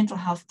mental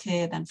health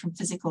care than from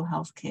physical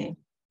health care.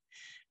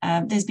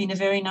 There's been a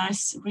very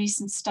nice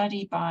recent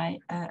study by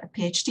a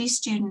PhD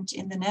student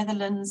in the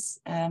Netherlands,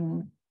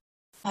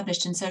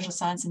 published in Social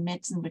Science and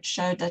Medicine, which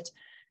showed that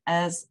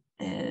as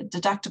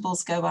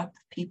deductibles go up,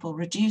 people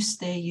reduce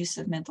their use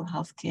of mental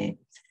health care.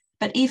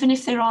 But even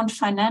if there aren't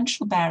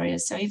financial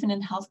barriers, so even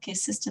in healthcare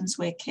systems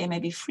where care may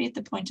be free at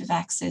the point of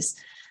access,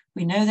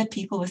 we know that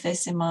people with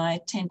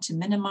SMI tend to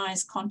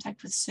minimize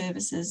contact with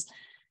services,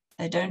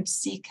 they don't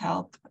seek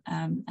help,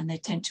 and they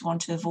tend to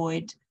want to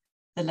avoid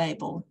the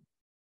label.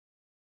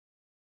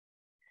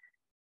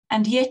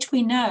 And yet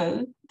we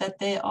know that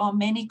there are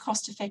many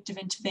cost-effective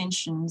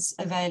interventions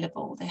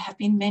available. There have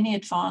been many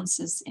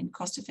advances in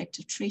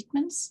cost-effective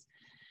treatments,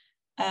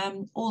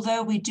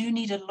 although we do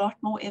need a lot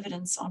more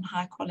evidence on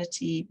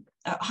high-quality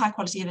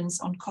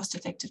evidence on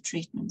cost-effective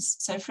treatments.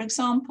 So, for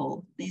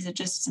example, these are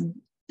just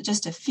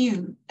a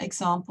few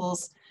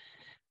examples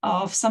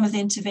of some of the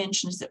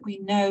interventions that we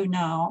know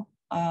now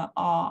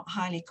are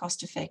highly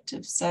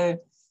cost-effective.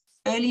 So,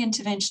 early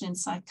intervention in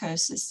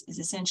psychosis is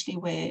essentially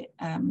where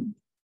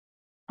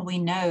we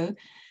know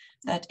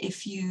that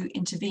if you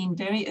intervene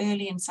very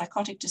early in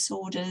psychotic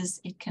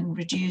disorders, it can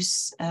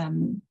reduce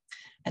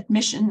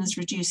admissions,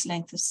 reduce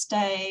length of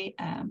stay,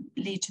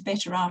 lead to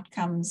better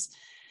outcomes.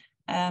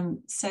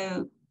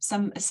 So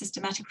a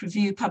systematic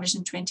review published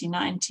in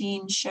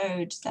 2019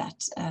 showed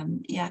that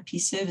EIP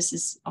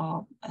services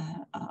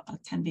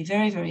can be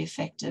very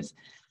effective.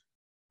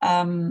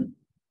 And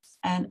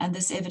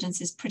this evidence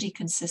is pretty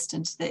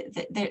consistent.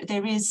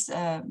 There is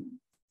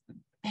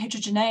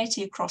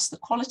heterogeneity across the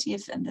quality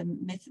of and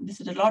the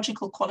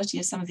methodological quality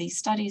of some of these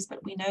studies,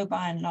 but we know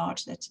by and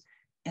large that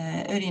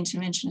early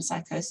intervention in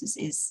psychosis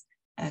is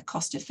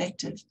cost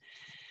effective.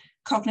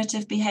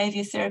 Cognitive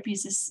behavior therapy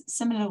is a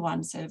similar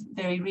one. So a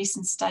very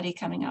recent study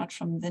coming out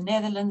from the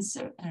Netherlands,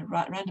 a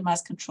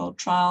randomized controlled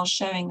trial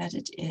showing that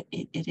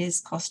it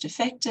is cost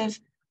effective.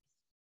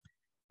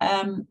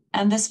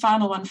 And this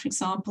final one, for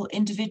example,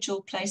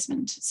 individual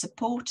placement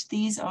support.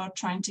 These are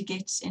trying to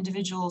get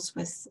individuals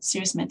with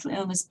serious mental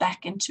illness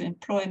back into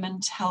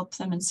employment, help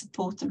them and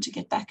support them to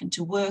get back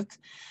into work.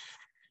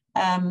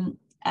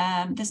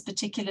 This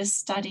particular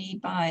study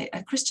by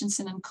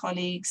Christensen and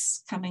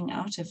colleagues coming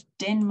out of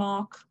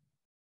Denmark,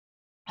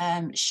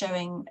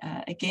 showing,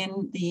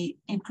 again, the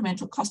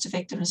incremental cost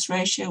effectiveness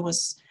ratio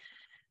was,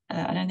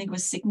 I don't think it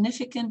was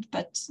significant,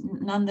 but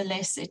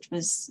nonetheless, it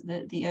was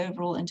the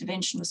overall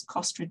intervention was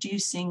cost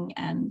reducing,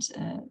 and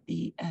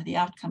the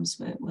outcomes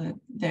were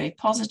very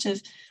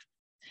positive.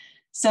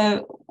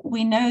 So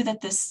we know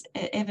that this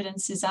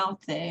evidence is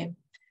out there.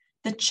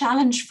 The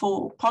challenge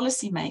for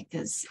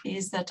policymakers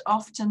is that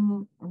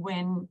often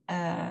when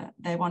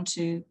they want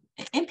to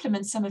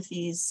implement some of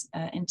these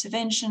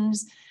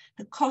interventions,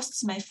 the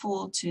costs may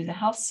fall to the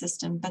health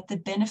system, but the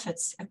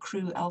benefits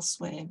accrue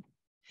elsewhere.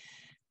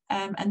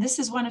 And this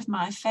is one of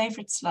my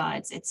favorite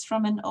slides. It's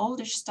from an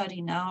oldish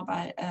study now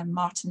by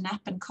Martin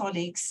Knapp and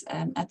colleagues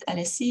at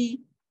LSE,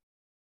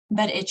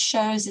 but it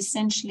shows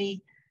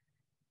essentially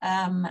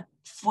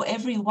for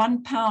every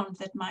 £1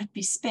 that might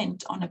be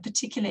spent on a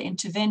particular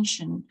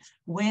intervention,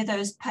 where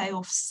those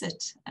payoffs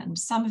sit. And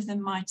some of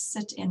them might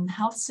sit in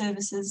health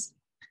services,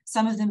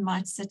 some of them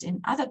might sit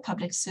in other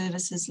public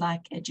services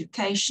like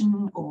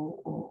education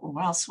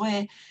or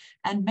elsewhere,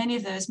 and many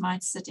of those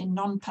might sit in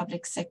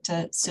non-public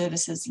sector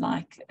services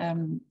like,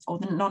 or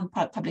the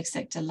non-public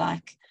sector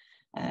like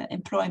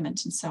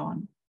employment and so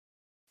on.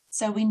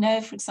 So we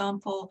know, for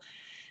example,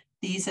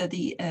 these are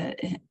the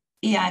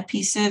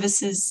EIP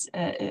services,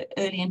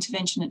 early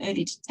intervention and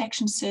early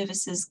detection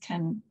services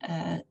can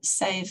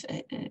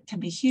can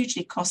be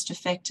hugely cost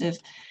effective.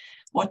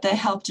 What they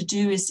help to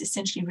do is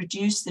essentially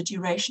reduce the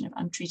duration of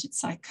untreated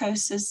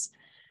psychosis.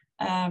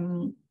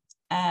 And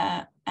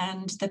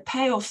the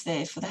payoff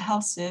there for the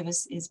health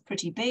service is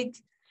pretty big,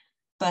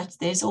 but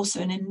there's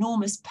also an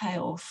enormous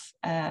payoff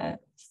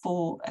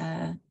for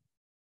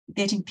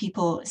getting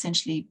people,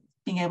 essentially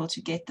being able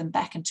to get them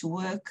back into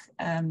work,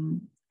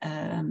 and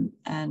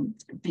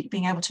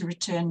being able to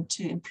return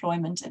to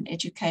employment and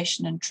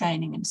education and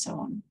training and so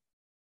on.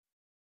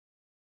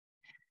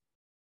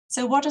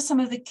 So what are some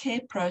of the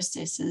care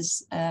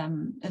processes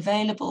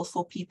available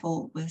for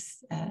people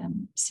with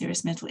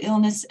serious mental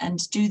illness,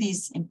 and do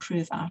these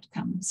improve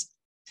outcomes?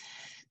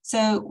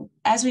 So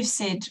as we've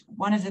said,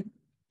 one of the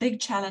big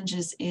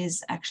challenges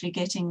is actually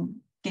getting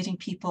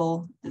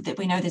people, that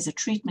we know there's a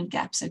treatment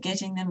gap, so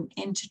getting them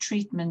into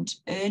treatment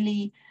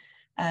early,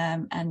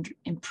 and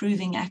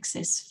improving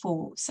access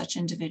for such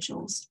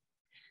individuals.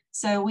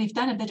 So we've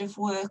done a bit of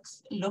work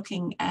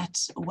looking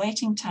at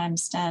waiting time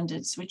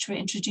standards, which were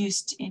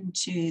introduced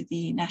into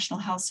the National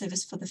Health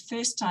Service for the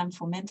first time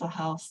for mental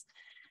health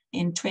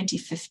in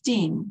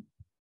 2015.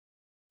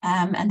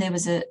 And there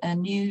was a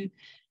new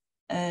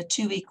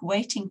 2-week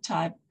waiting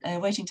time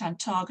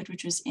target,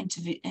 which was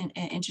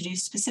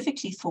introduced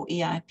specifically for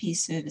EIP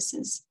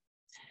services.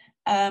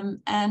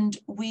 And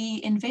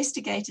we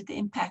investigated the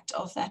impact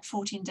of that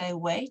 14-day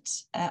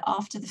wait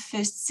after the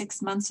first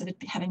 6 months of it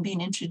having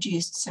been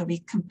introduced. So we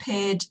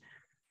compared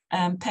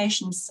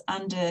patients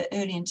under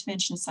early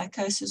intervention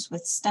psychosis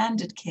with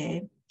standard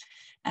care.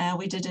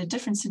 We did a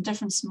difference in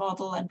difference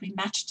model, and we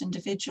matched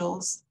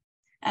individuals.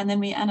 And then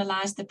we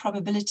analyzed the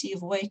probability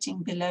of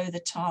waiting below the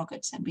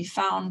target. And we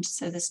found,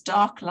 so this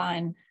dark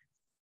line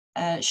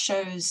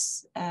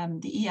shows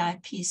the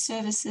EIP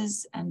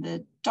services, and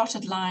the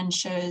dotted line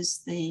shows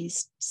the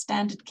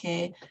standard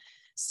care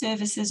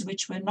services,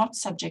 which were not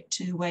subject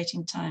to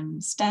waiting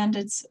time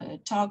standards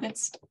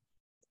targets.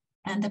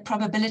 And the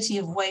probability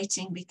of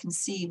waiting, we can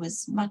see,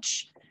 was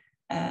much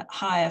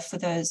higher for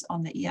those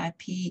on the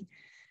EIP.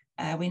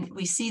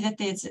 We see that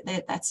there's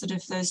that sort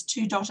of, those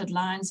two dotted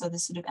lines are the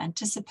sort of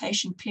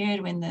anticipation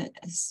period when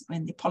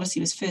the policy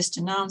was first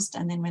announced,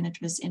 and then when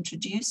it was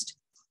introduced.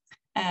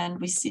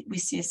 And we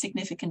see a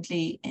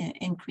significantly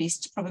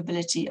increased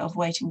probability of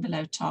waiting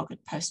below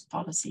target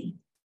post-policy.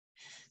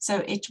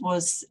 So it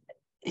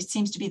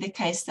seems to be the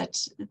case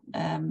that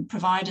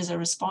providers are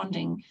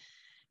responding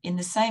in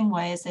the same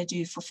way as they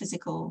do for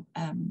physical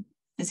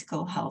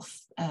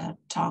health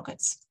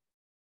targets.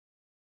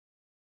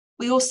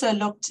 We also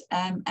looked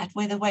at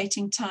whether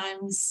waiting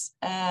times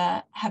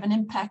have an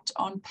impact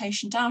on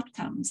patient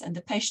outcomes. And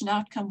the patient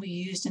outcome we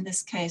used in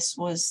this case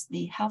was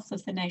the Health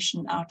of the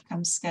Nation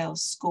Outcome Scale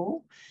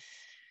score,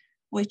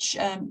 which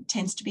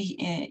tends to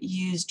be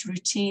used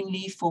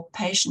routinely for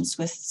patients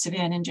with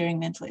severe and enduring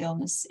mental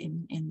illness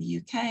in the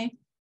UK.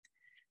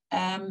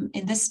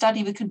 In this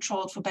study, we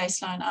controlled for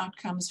baseline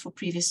outcomes for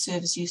previous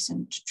service use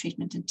and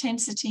treatment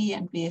intensity,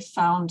 and we have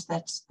found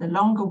that the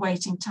longer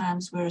waiting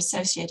times were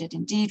associated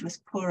indeed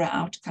with poorer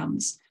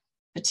outcomes,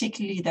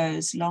 particularly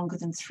those longer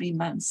than 3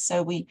 months.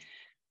 So we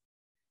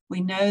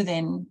know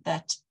then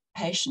that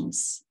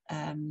patients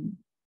who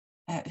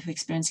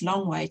experience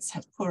long waits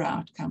have poorer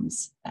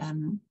outcomes.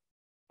 And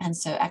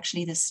so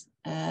actually this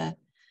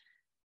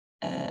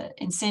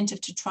incentive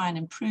to try and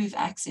improve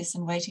access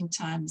and waiting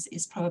times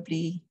is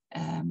probably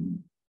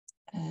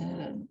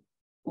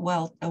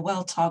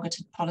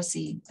well-targeted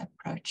policy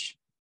approach.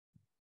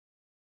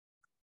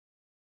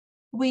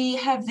 We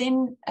have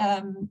then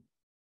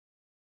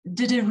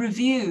did a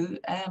review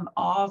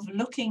of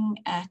looking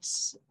at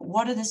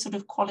what are the sort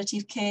of quality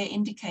of care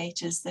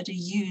indicators that are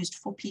used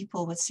for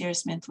people with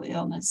serious mental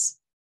illness.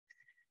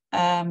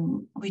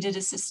 We did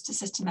a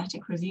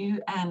systematic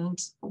review, and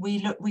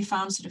we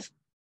found sort of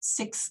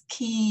 6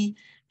 key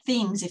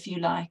themes, if you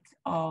like,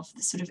 of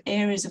the sort of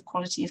areas of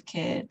quality of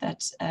care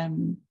that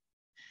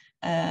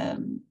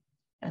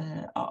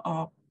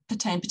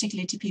pertain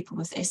particularly to people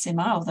with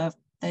SMI, although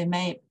they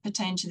may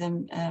pertain to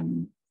them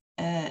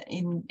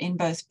in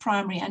both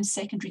primary and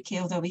secondary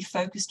care, although we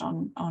focused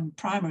on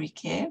primary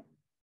care.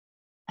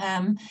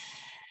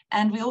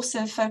 And we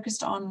also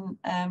focused on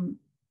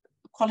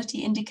quality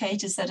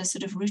indicators that are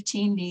sort of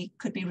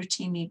could be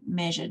routinely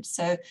measured.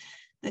 So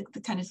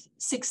the kind of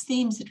 6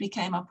 themes that we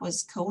came up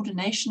was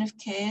coordination of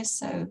care,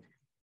 so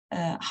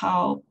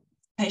how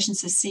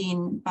patients are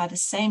seen by the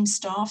same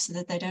staff so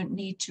that they don't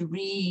need to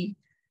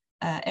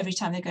every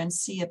time they go and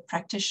see a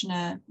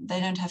practitioner, they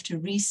don't have to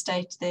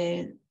restate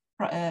their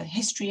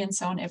history and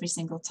so on every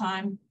single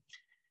time.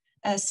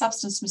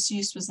 Substance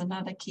misuse was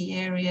another key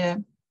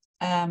area.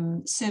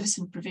 Service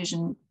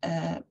provision,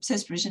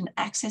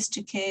 access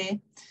to care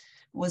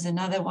was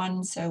another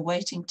one. So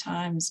waiting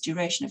times,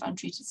 duration of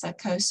untreated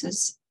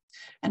psychosis.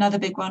 Another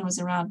big one was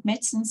around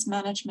medicines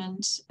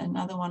management.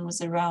 Another one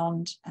was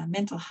around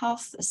mental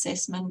health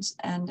assessment.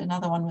 And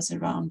another one was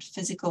around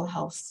physical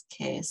health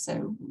care.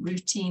 So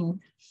routine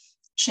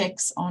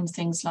checks on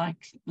things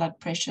like blood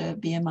pressure,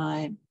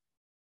 BMI,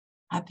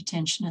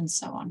 hypertension, and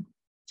so on.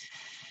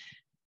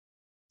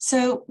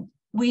 So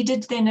we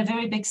did then a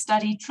very big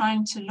study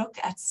trying to look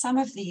at some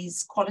of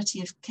these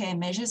quality of care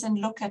measures and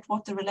look at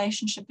what the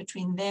relationship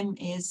between them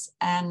is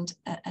and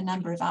a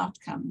number of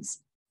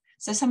outcomes.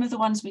 So some of the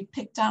ones we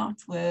picked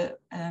out were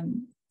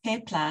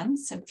care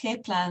plans. So care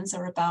plans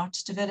are about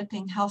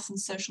developing health and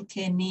social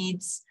care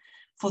needs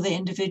for the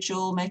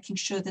individual, making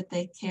sure that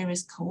their care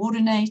is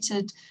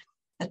coordinated,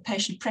 that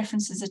patient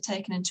preferences are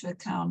taken into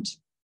account.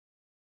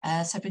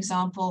 So for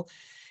example,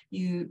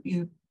 you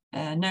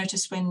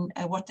notice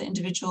what the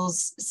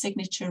individual's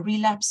signature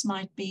relapse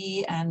might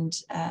be and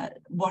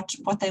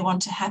what they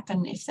want to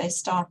happen if they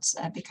start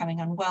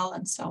becoming unwell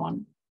and so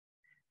on.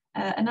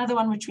 Another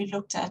one which we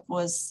looked at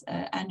was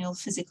annual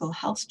physical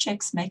health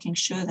checks, making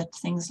sure that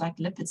things like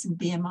lipids and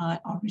BMI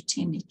are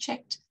routinely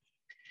checked.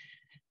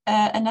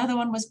 Another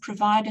one was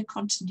provider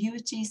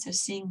continuity, so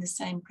seeing the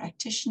same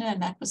practitioner,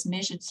 and that was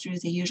measured through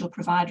the usual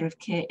provider of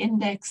care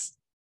index.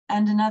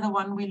 And another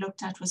one we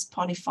looked at was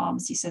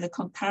polypharmacy, so the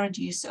concurrent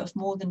use of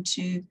more than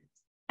 2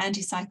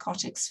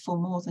 antipsychotics for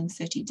more than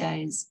 30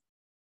 days.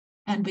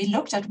 And we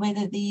looked at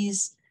whether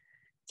these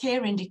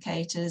care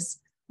indicators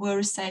were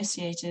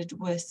associated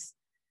with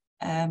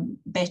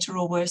better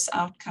or worse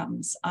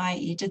outcomes,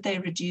 i.e. did they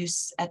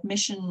reduce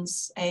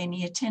admissions,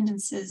 A&E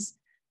attendances,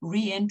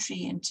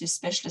 re-entry into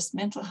specialist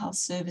mental health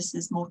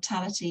services,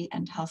 mortality,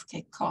 and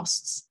healthcare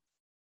costs.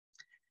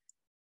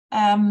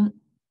 And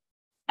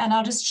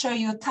I'll just show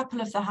you a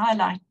couple of the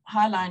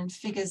highline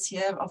figures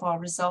here of our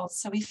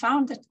results. So we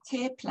found that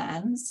care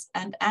plans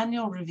and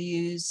annual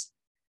reviews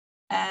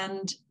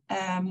and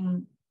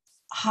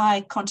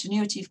high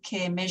continuity of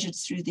care measured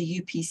through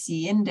the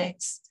UPC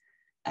index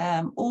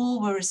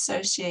all were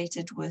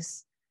associated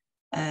with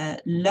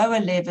lower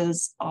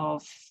levels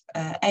of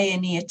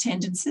A&E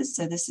attendances.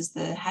 So this is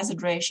the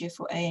hazard ratio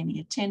for A&E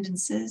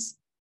attendances.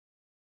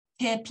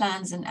 Care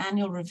plans and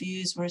annual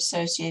reviews were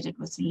associated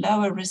with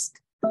lower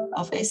risk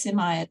of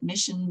SMI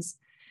admissions,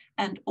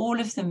 and all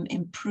of them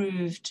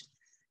improved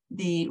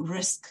the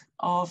risk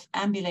of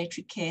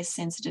ambulatory care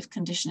sensitive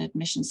condition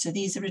admissions. So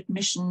these are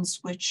admissions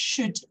which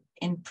should,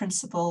 in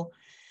principle,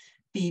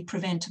 be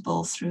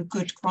preventable through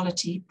good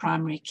quality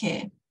primary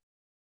care.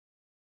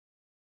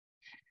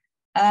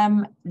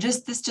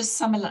 This just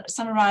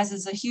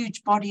summarizes a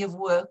huge body of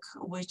work,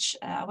 which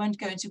I won't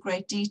go into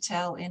great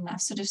detail in.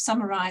 I've sort of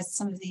summarized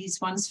some of these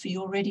ones for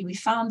you already. We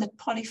found that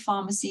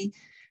polypharmacy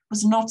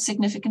was not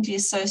significantly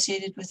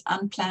associated with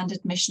unplanned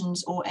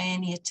admissions or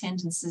A&E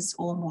attendances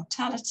or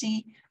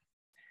mortality.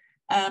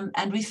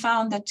 And we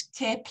found that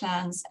care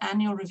plans,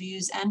 annual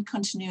reviews, and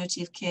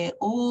continuity of care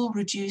all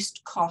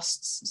reduced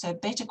costs. So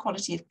better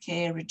quality of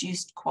care,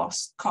 reduced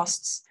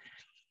costs.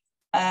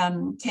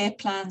 Care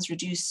plans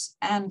reduce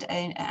and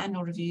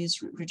annual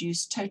reviews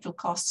reduce total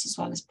costs as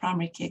well as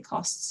primary care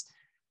costs.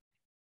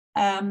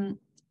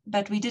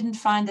 But we didn't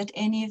find that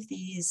any of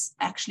these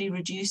actually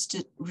reduced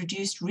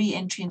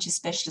re-entry into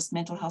specialist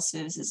mental health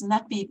services. And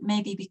that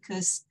may be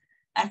because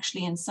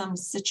actually in some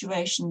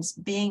situations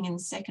being in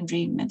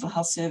secondary mental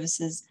health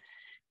services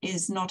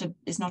is not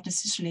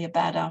necessarily a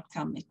bad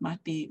outcome. It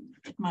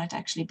might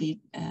actually be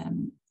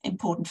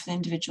important for the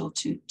individual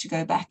to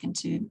go back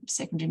into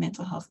secondary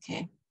mental health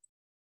care.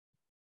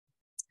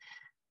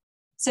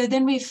 So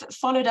then we've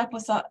followed up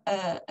with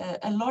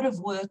a lot of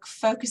work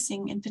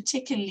focusing in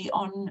particularly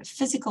on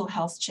physical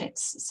health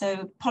checks.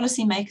 So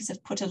policymakers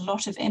have put a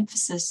lot of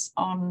emphasis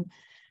on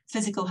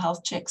physical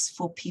health checks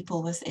for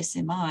people with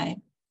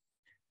SMI.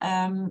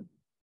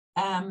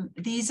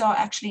 These are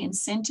actually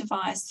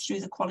incentivized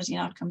through the quality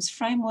and outcomes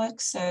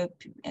framework. So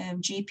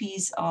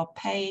GPs are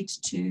paid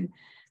to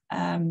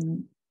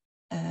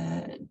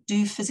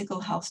do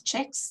physical health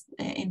checks.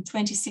 In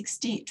 2006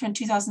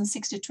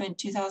 to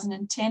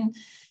 2010,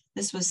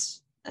 this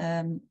was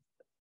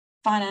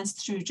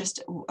financed through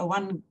just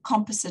one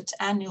composite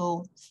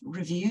annual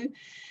review,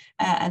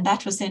 and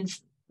that was then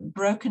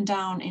broken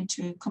down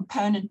into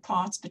component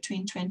parts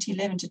between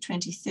 2011 to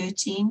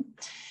 2013.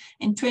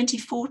 In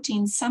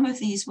 2014, some of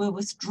these were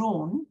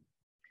withdrawn,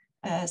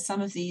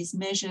 some of these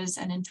measures,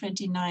 and in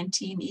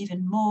 2019,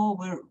 even more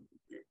were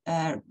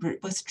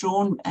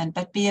withdrawn,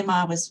 but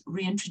BMI was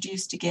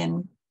reintroduced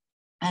again.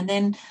 And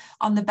then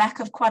on the back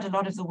of quite a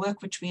lot of the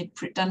work which we had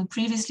done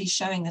previously,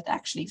 showing that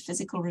actually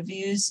physical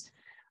reviews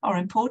are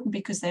important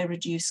because they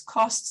reduce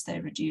costs, they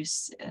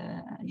reduce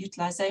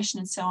utilization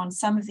and so on.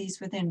 Some of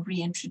these were then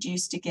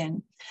reintroduced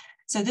again.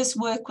 So this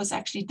work was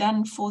actually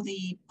done for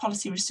the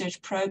policy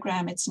research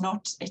program.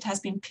 It has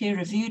been peer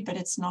reviewed, but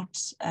it's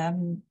not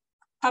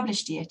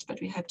published yet,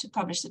 but we hope to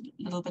publish it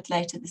a little bit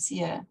later this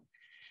year.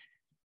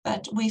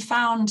 But we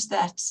found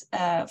that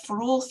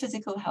for all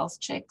physical health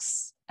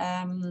checks,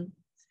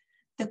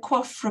 the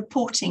QOF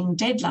reporting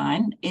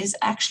deadline is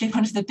actually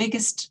one of the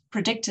biggest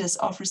predictors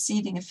of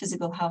receiving a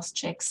physical health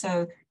check.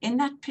 So in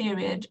that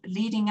period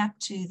leading up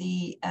to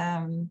the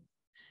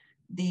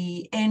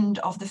end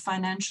of the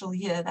financial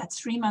year, that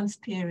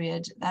 3-month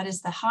period, that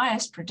is the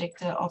highest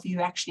predictor of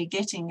you actually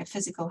getting a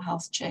physical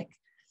health check.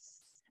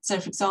 So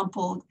for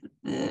example,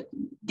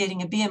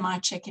 getting a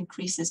BMI check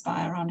increases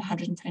by around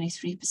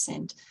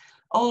 123%.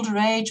 Older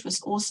age was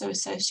also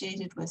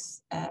associated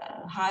with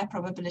a higher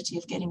probability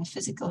of getting a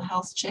physical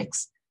health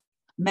checks.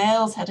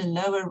 Males had a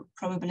lower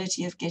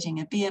probability of getting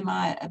a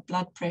BMI, a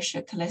blood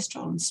pressure,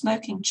 cholesterol, and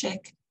smoking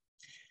check.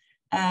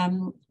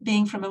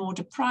 Being from a more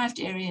deprived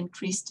area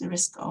increased the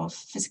risk of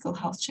physical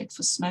health check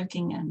for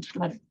smoking and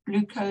blood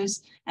glucose,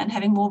 and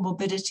having more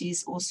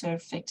morbidities also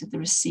affected the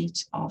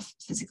receipt of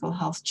physical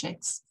health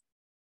checks.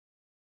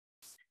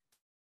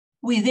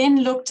 We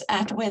then looked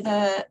at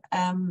whether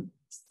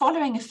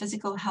following a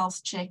physical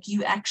health check,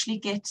 you actually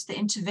get the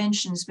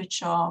interventions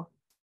which are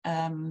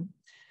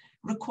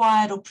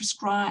required or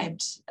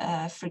prescribed,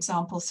 for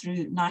example,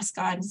 through NICE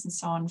guidance and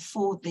so on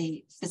for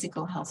the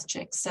physical health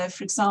check. So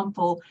for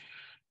example,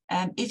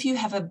 if you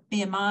have a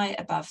BMI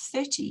above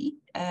 30,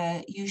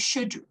 you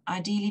should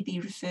ideally be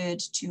referred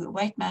to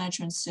weight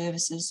management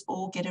services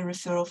or get a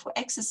referral for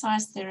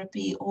exercise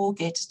therapy or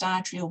get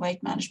dietary or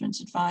weight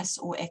management advice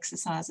or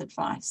exercise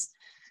advice.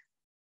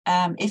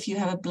 If you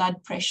have a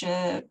blood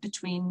pressure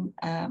between,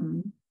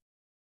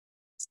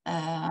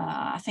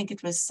 I think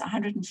it was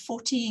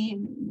 140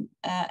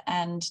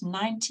 and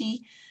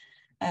 90,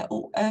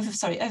 over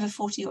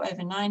 40 or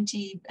over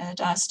 90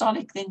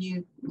 diastolic, then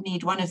you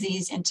need one of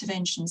these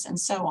interventions and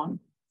so on.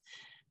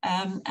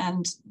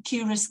 And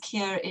Q-risk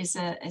here is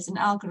an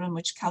algorithm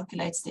which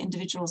calculates the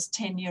individual's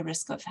 10-year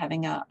risk of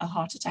having a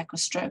heart attack or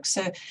stroke.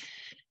 So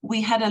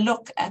we had a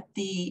look at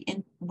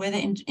whether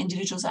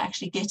individuals are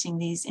actually getting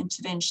these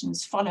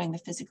interventions following the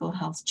physical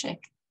health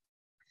check.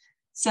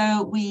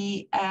 So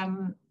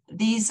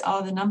these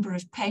are the number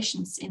of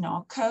patients in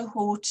our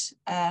cohort,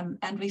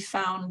 and we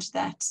found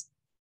that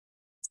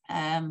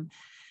the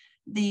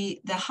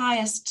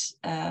highest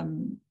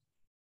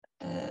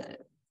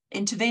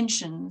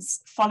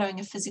interventions following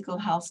a physical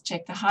health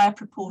check, the higher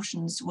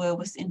proportions were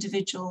with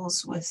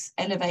individuals with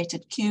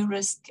elevated Q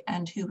risk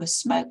and who were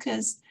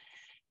smokers,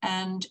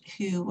 and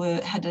who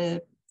were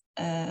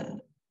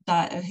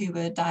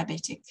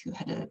diabetic, who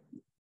had a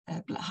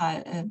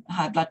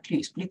high blood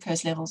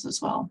glucose levels as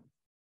well.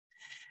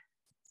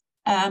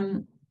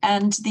 And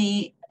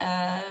the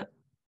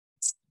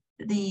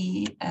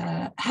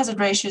hazard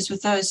ratios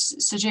with those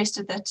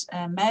suggested that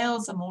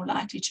males are more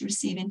likely to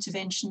receive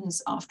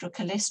interventions after a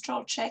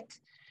cholesterol check.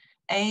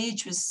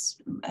 Age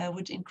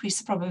would increase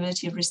the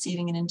probability of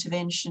receiving an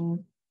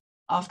intervention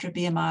after a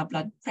BMI,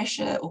 blood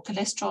pressure, or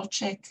cholesterol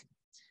check.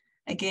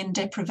 Again,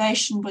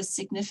 deprivation was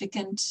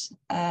significant.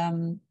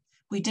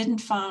 We didn't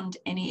find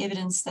any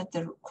evidence that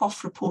the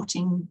QOF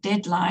reporting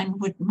deadline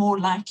would more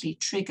likely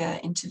trigger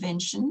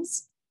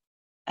interventions.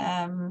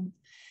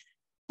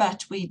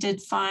 But we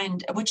did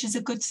find, which is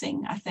a good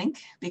thing, I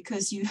think,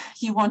 because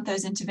you want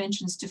those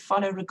interventions to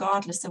follow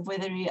regardless of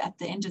whether you're at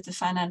the end of the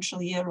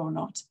financial year or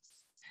not.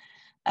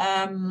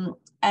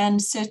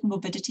 And certain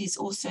morbidities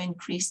also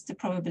increased the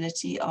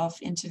probability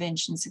of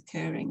interventions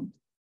occurring.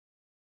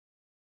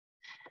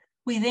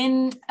 We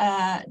then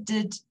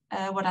did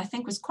what I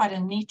think was quite a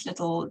neat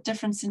little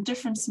difference in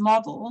difference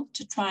model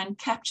to try and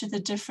capture the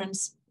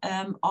difference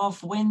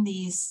of when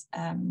these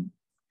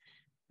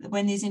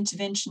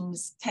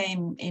interventions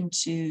came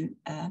into,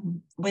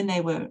 when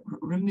they were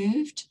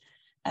removed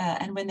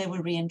and when they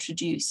were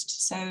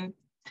reintroduced. So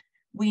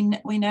we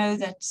know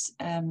that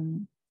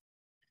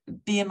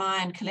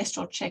BMI and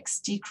cholesterol checks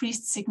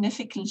decreased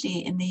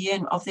significantly in the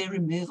year of their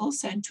removal.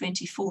 So in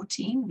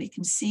 2014, we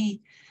can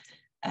see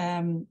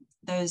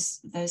those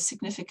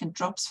significant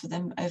drops for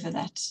them over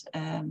that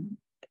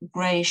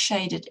grey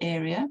shaded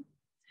area.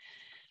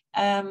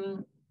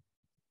 And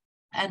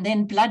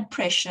then blood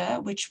pressure,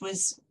 which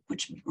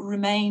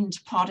remained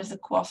part of the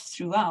QOF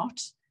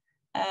throughout,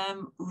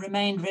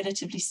 remained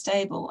relatively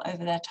stable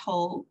over that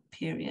whole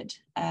period.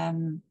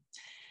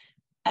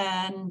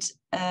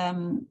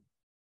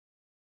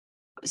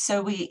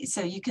 So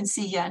you can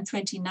see here in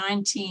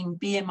 2019,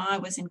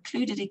 BMI was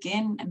included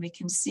again, and we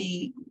can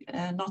see,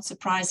 not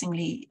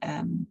surprisingly,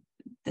 the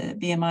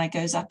BMI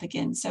goes up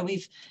again. So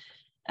we've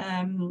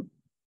run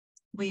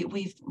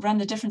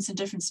the difference in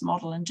difference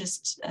model and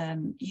just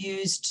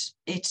used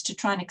it to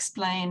try and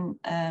explain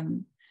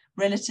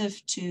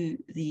relative to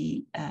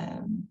the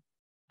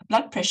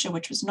blood pressure,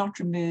 which was not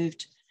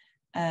removed.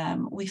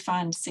 We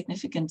find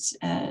significant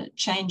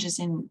changes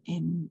in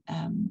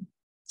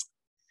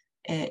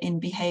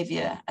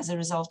behavior as a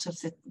result of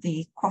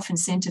the QOF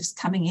incentives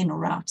coming in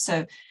or out.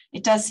 So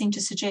it does seem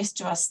to suggest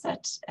to us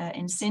that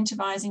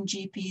incentivizing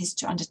GPs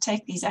to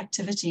undertake these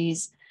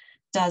activities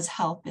does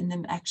help in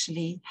them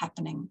actually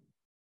happening.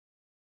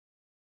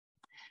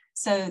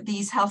 So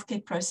these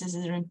healthcare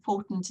processes are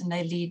important and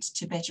they lead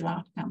to better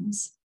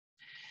outcomes.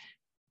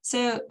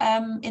 So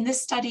in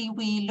this study,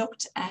 we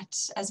looked at,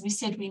 as we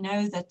said, we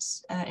know that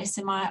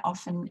SMI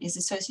often is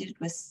associated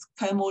with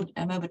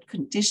comorbid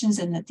conditions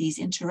and that these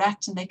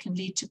interact and they can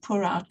lead to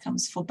poor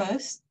outcomes for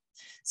both.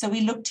 So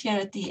we looked here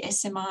at the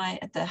SMI,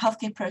 at the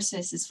healthcare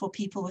processes for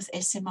people with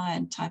SMI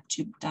and type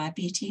 2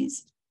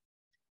 diabetes.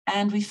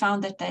 And we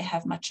found that they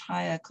have much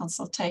higher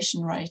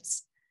consultation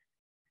rates,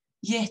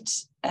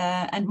 yet,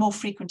 and more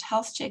frequent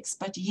health checks,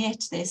 but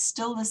yet there's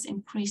still this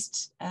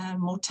increased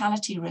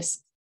mortality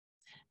risk.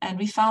 And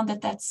we found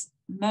that that's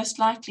most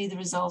likely the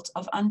result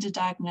of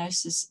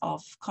underdiagnosis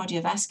of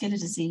cardiovascular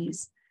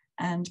disease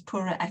and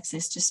poorer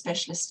access to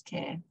specialist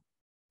care.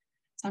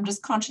 So I'm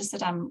just conscious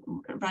that I'm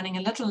running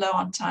a little low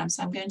on time,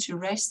 so I'm going to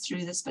race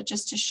through this, but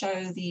just to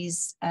show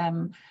these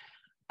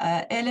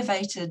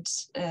elevated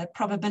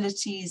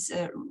probabilities,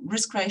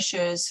 risk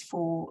ratios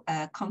for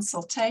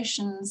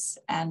consultations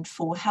and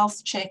for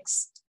health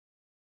checks,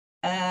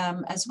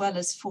 as well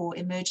as for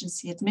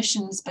emergency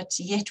admissions, but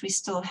yet we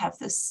still have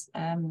this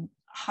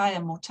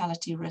higher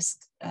mortality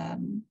risk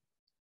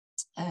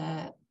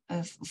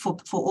for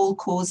all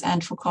cause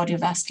and for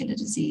cardiovascular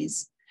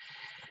disease.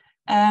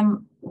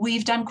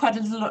 We've done quite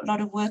a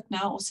lot of work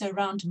now also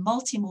around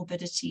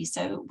multimorbidity.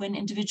 So when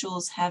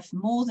individuals have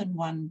more than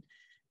one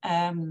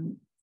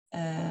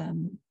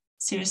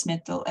serious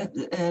mental,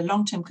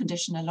 long-term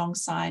condition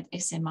alongside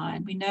SMI,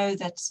 and we know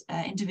that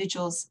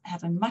individuals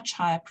have a much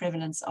higher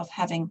prevalence of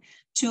having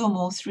 2 or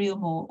more, 3 or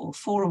more, or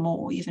 4 or more,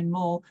 or even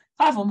more,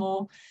 5 or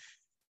more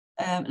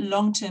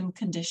long-term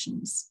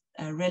conditions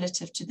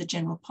relative to the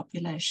general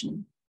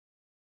population.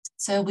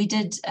 So we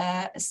did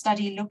a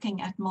study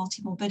looking at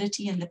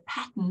multimorbidity and the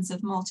patterns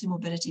of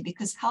multimorbidity,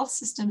 because health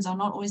systems are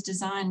not always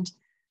designed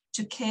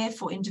to care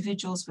for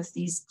individuals with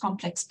these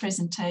complex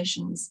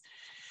presentations.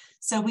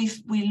 So we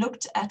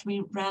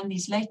ran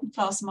these latent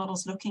class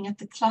models looking at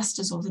the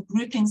clusters or the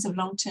groupings of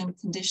long-term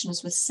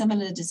conditions with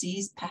similar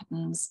disease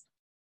patterns.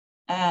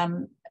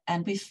 And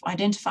we've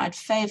identified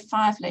 5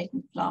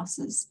 latent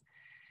classes.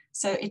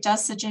 So it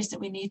does suggest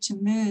that we need to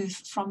move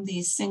from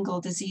these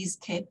single disease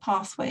care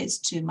pathways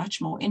to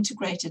much more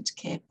integrated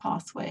care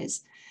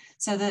pathways.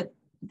 So that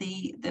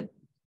the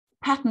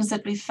patterns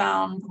that we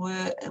found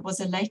was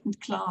a latent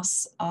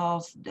class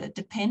of the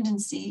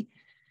dependency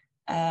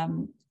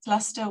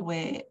cluster,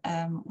 where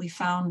we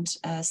found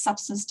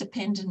substance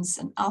dependence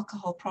and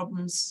alcohol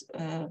problems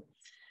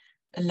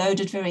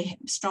loaded very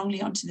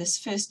strongly onto this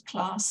first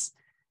class.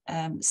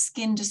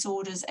 Skin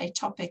disorders,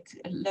 atopic,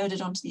 loaded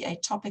onto the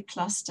atopic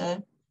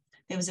cluster.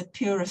 There was a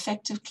pure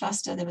affective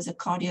cluster, there was a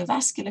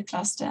cardiovascular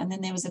cluster, and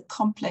then there was a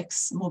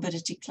complex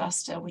morbidity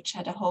cluster, which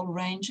had a whole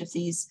range of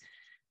these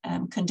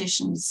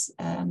conditions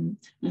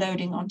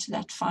loading onto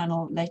that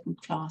final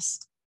latent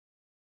class.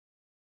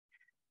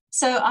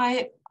 So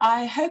I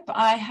hope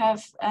I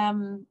have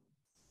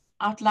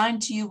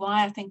outlined to you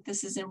why I think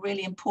this is a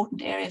really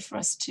important area for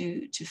us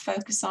to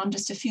focus on.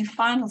 Just a few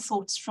final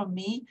thoughts from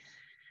me.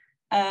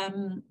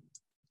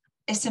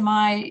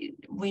 SMI,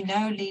 we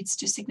know, leads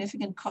to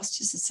significant cost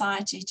to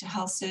society, to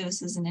health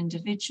services and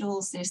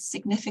individuals. There's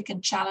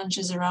significant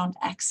challenges around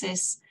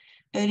access.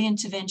 Early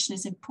intervention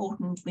is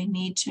important. We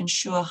need to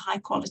ensure high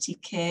quality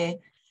care,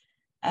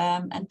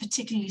 and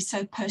particularly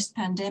so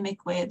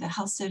post-pandemic, where the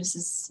health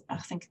services, I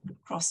think,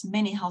 across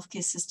many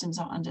healthcare systems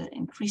are under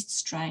increased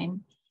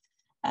strain.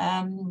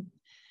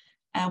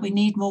 We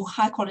need more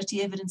high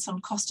quality evidence on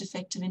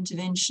cost-effective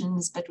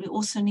interventions, but we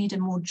also need a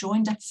more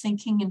joined up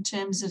thinking in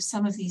terms of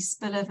some of these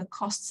spillover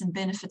costs and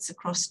benefits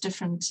across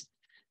different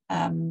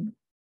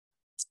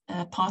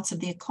parts of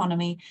the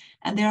economy.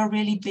 And there are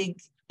really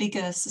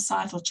bigger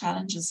societal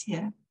challenges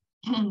here,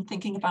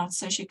 thinking about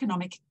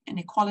socioeconomic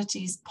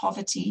inequalities,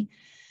 poverty,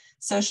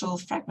 social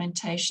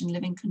fragmentation,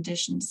 living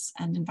conditions,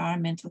 and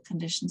environmental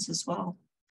conditions as well.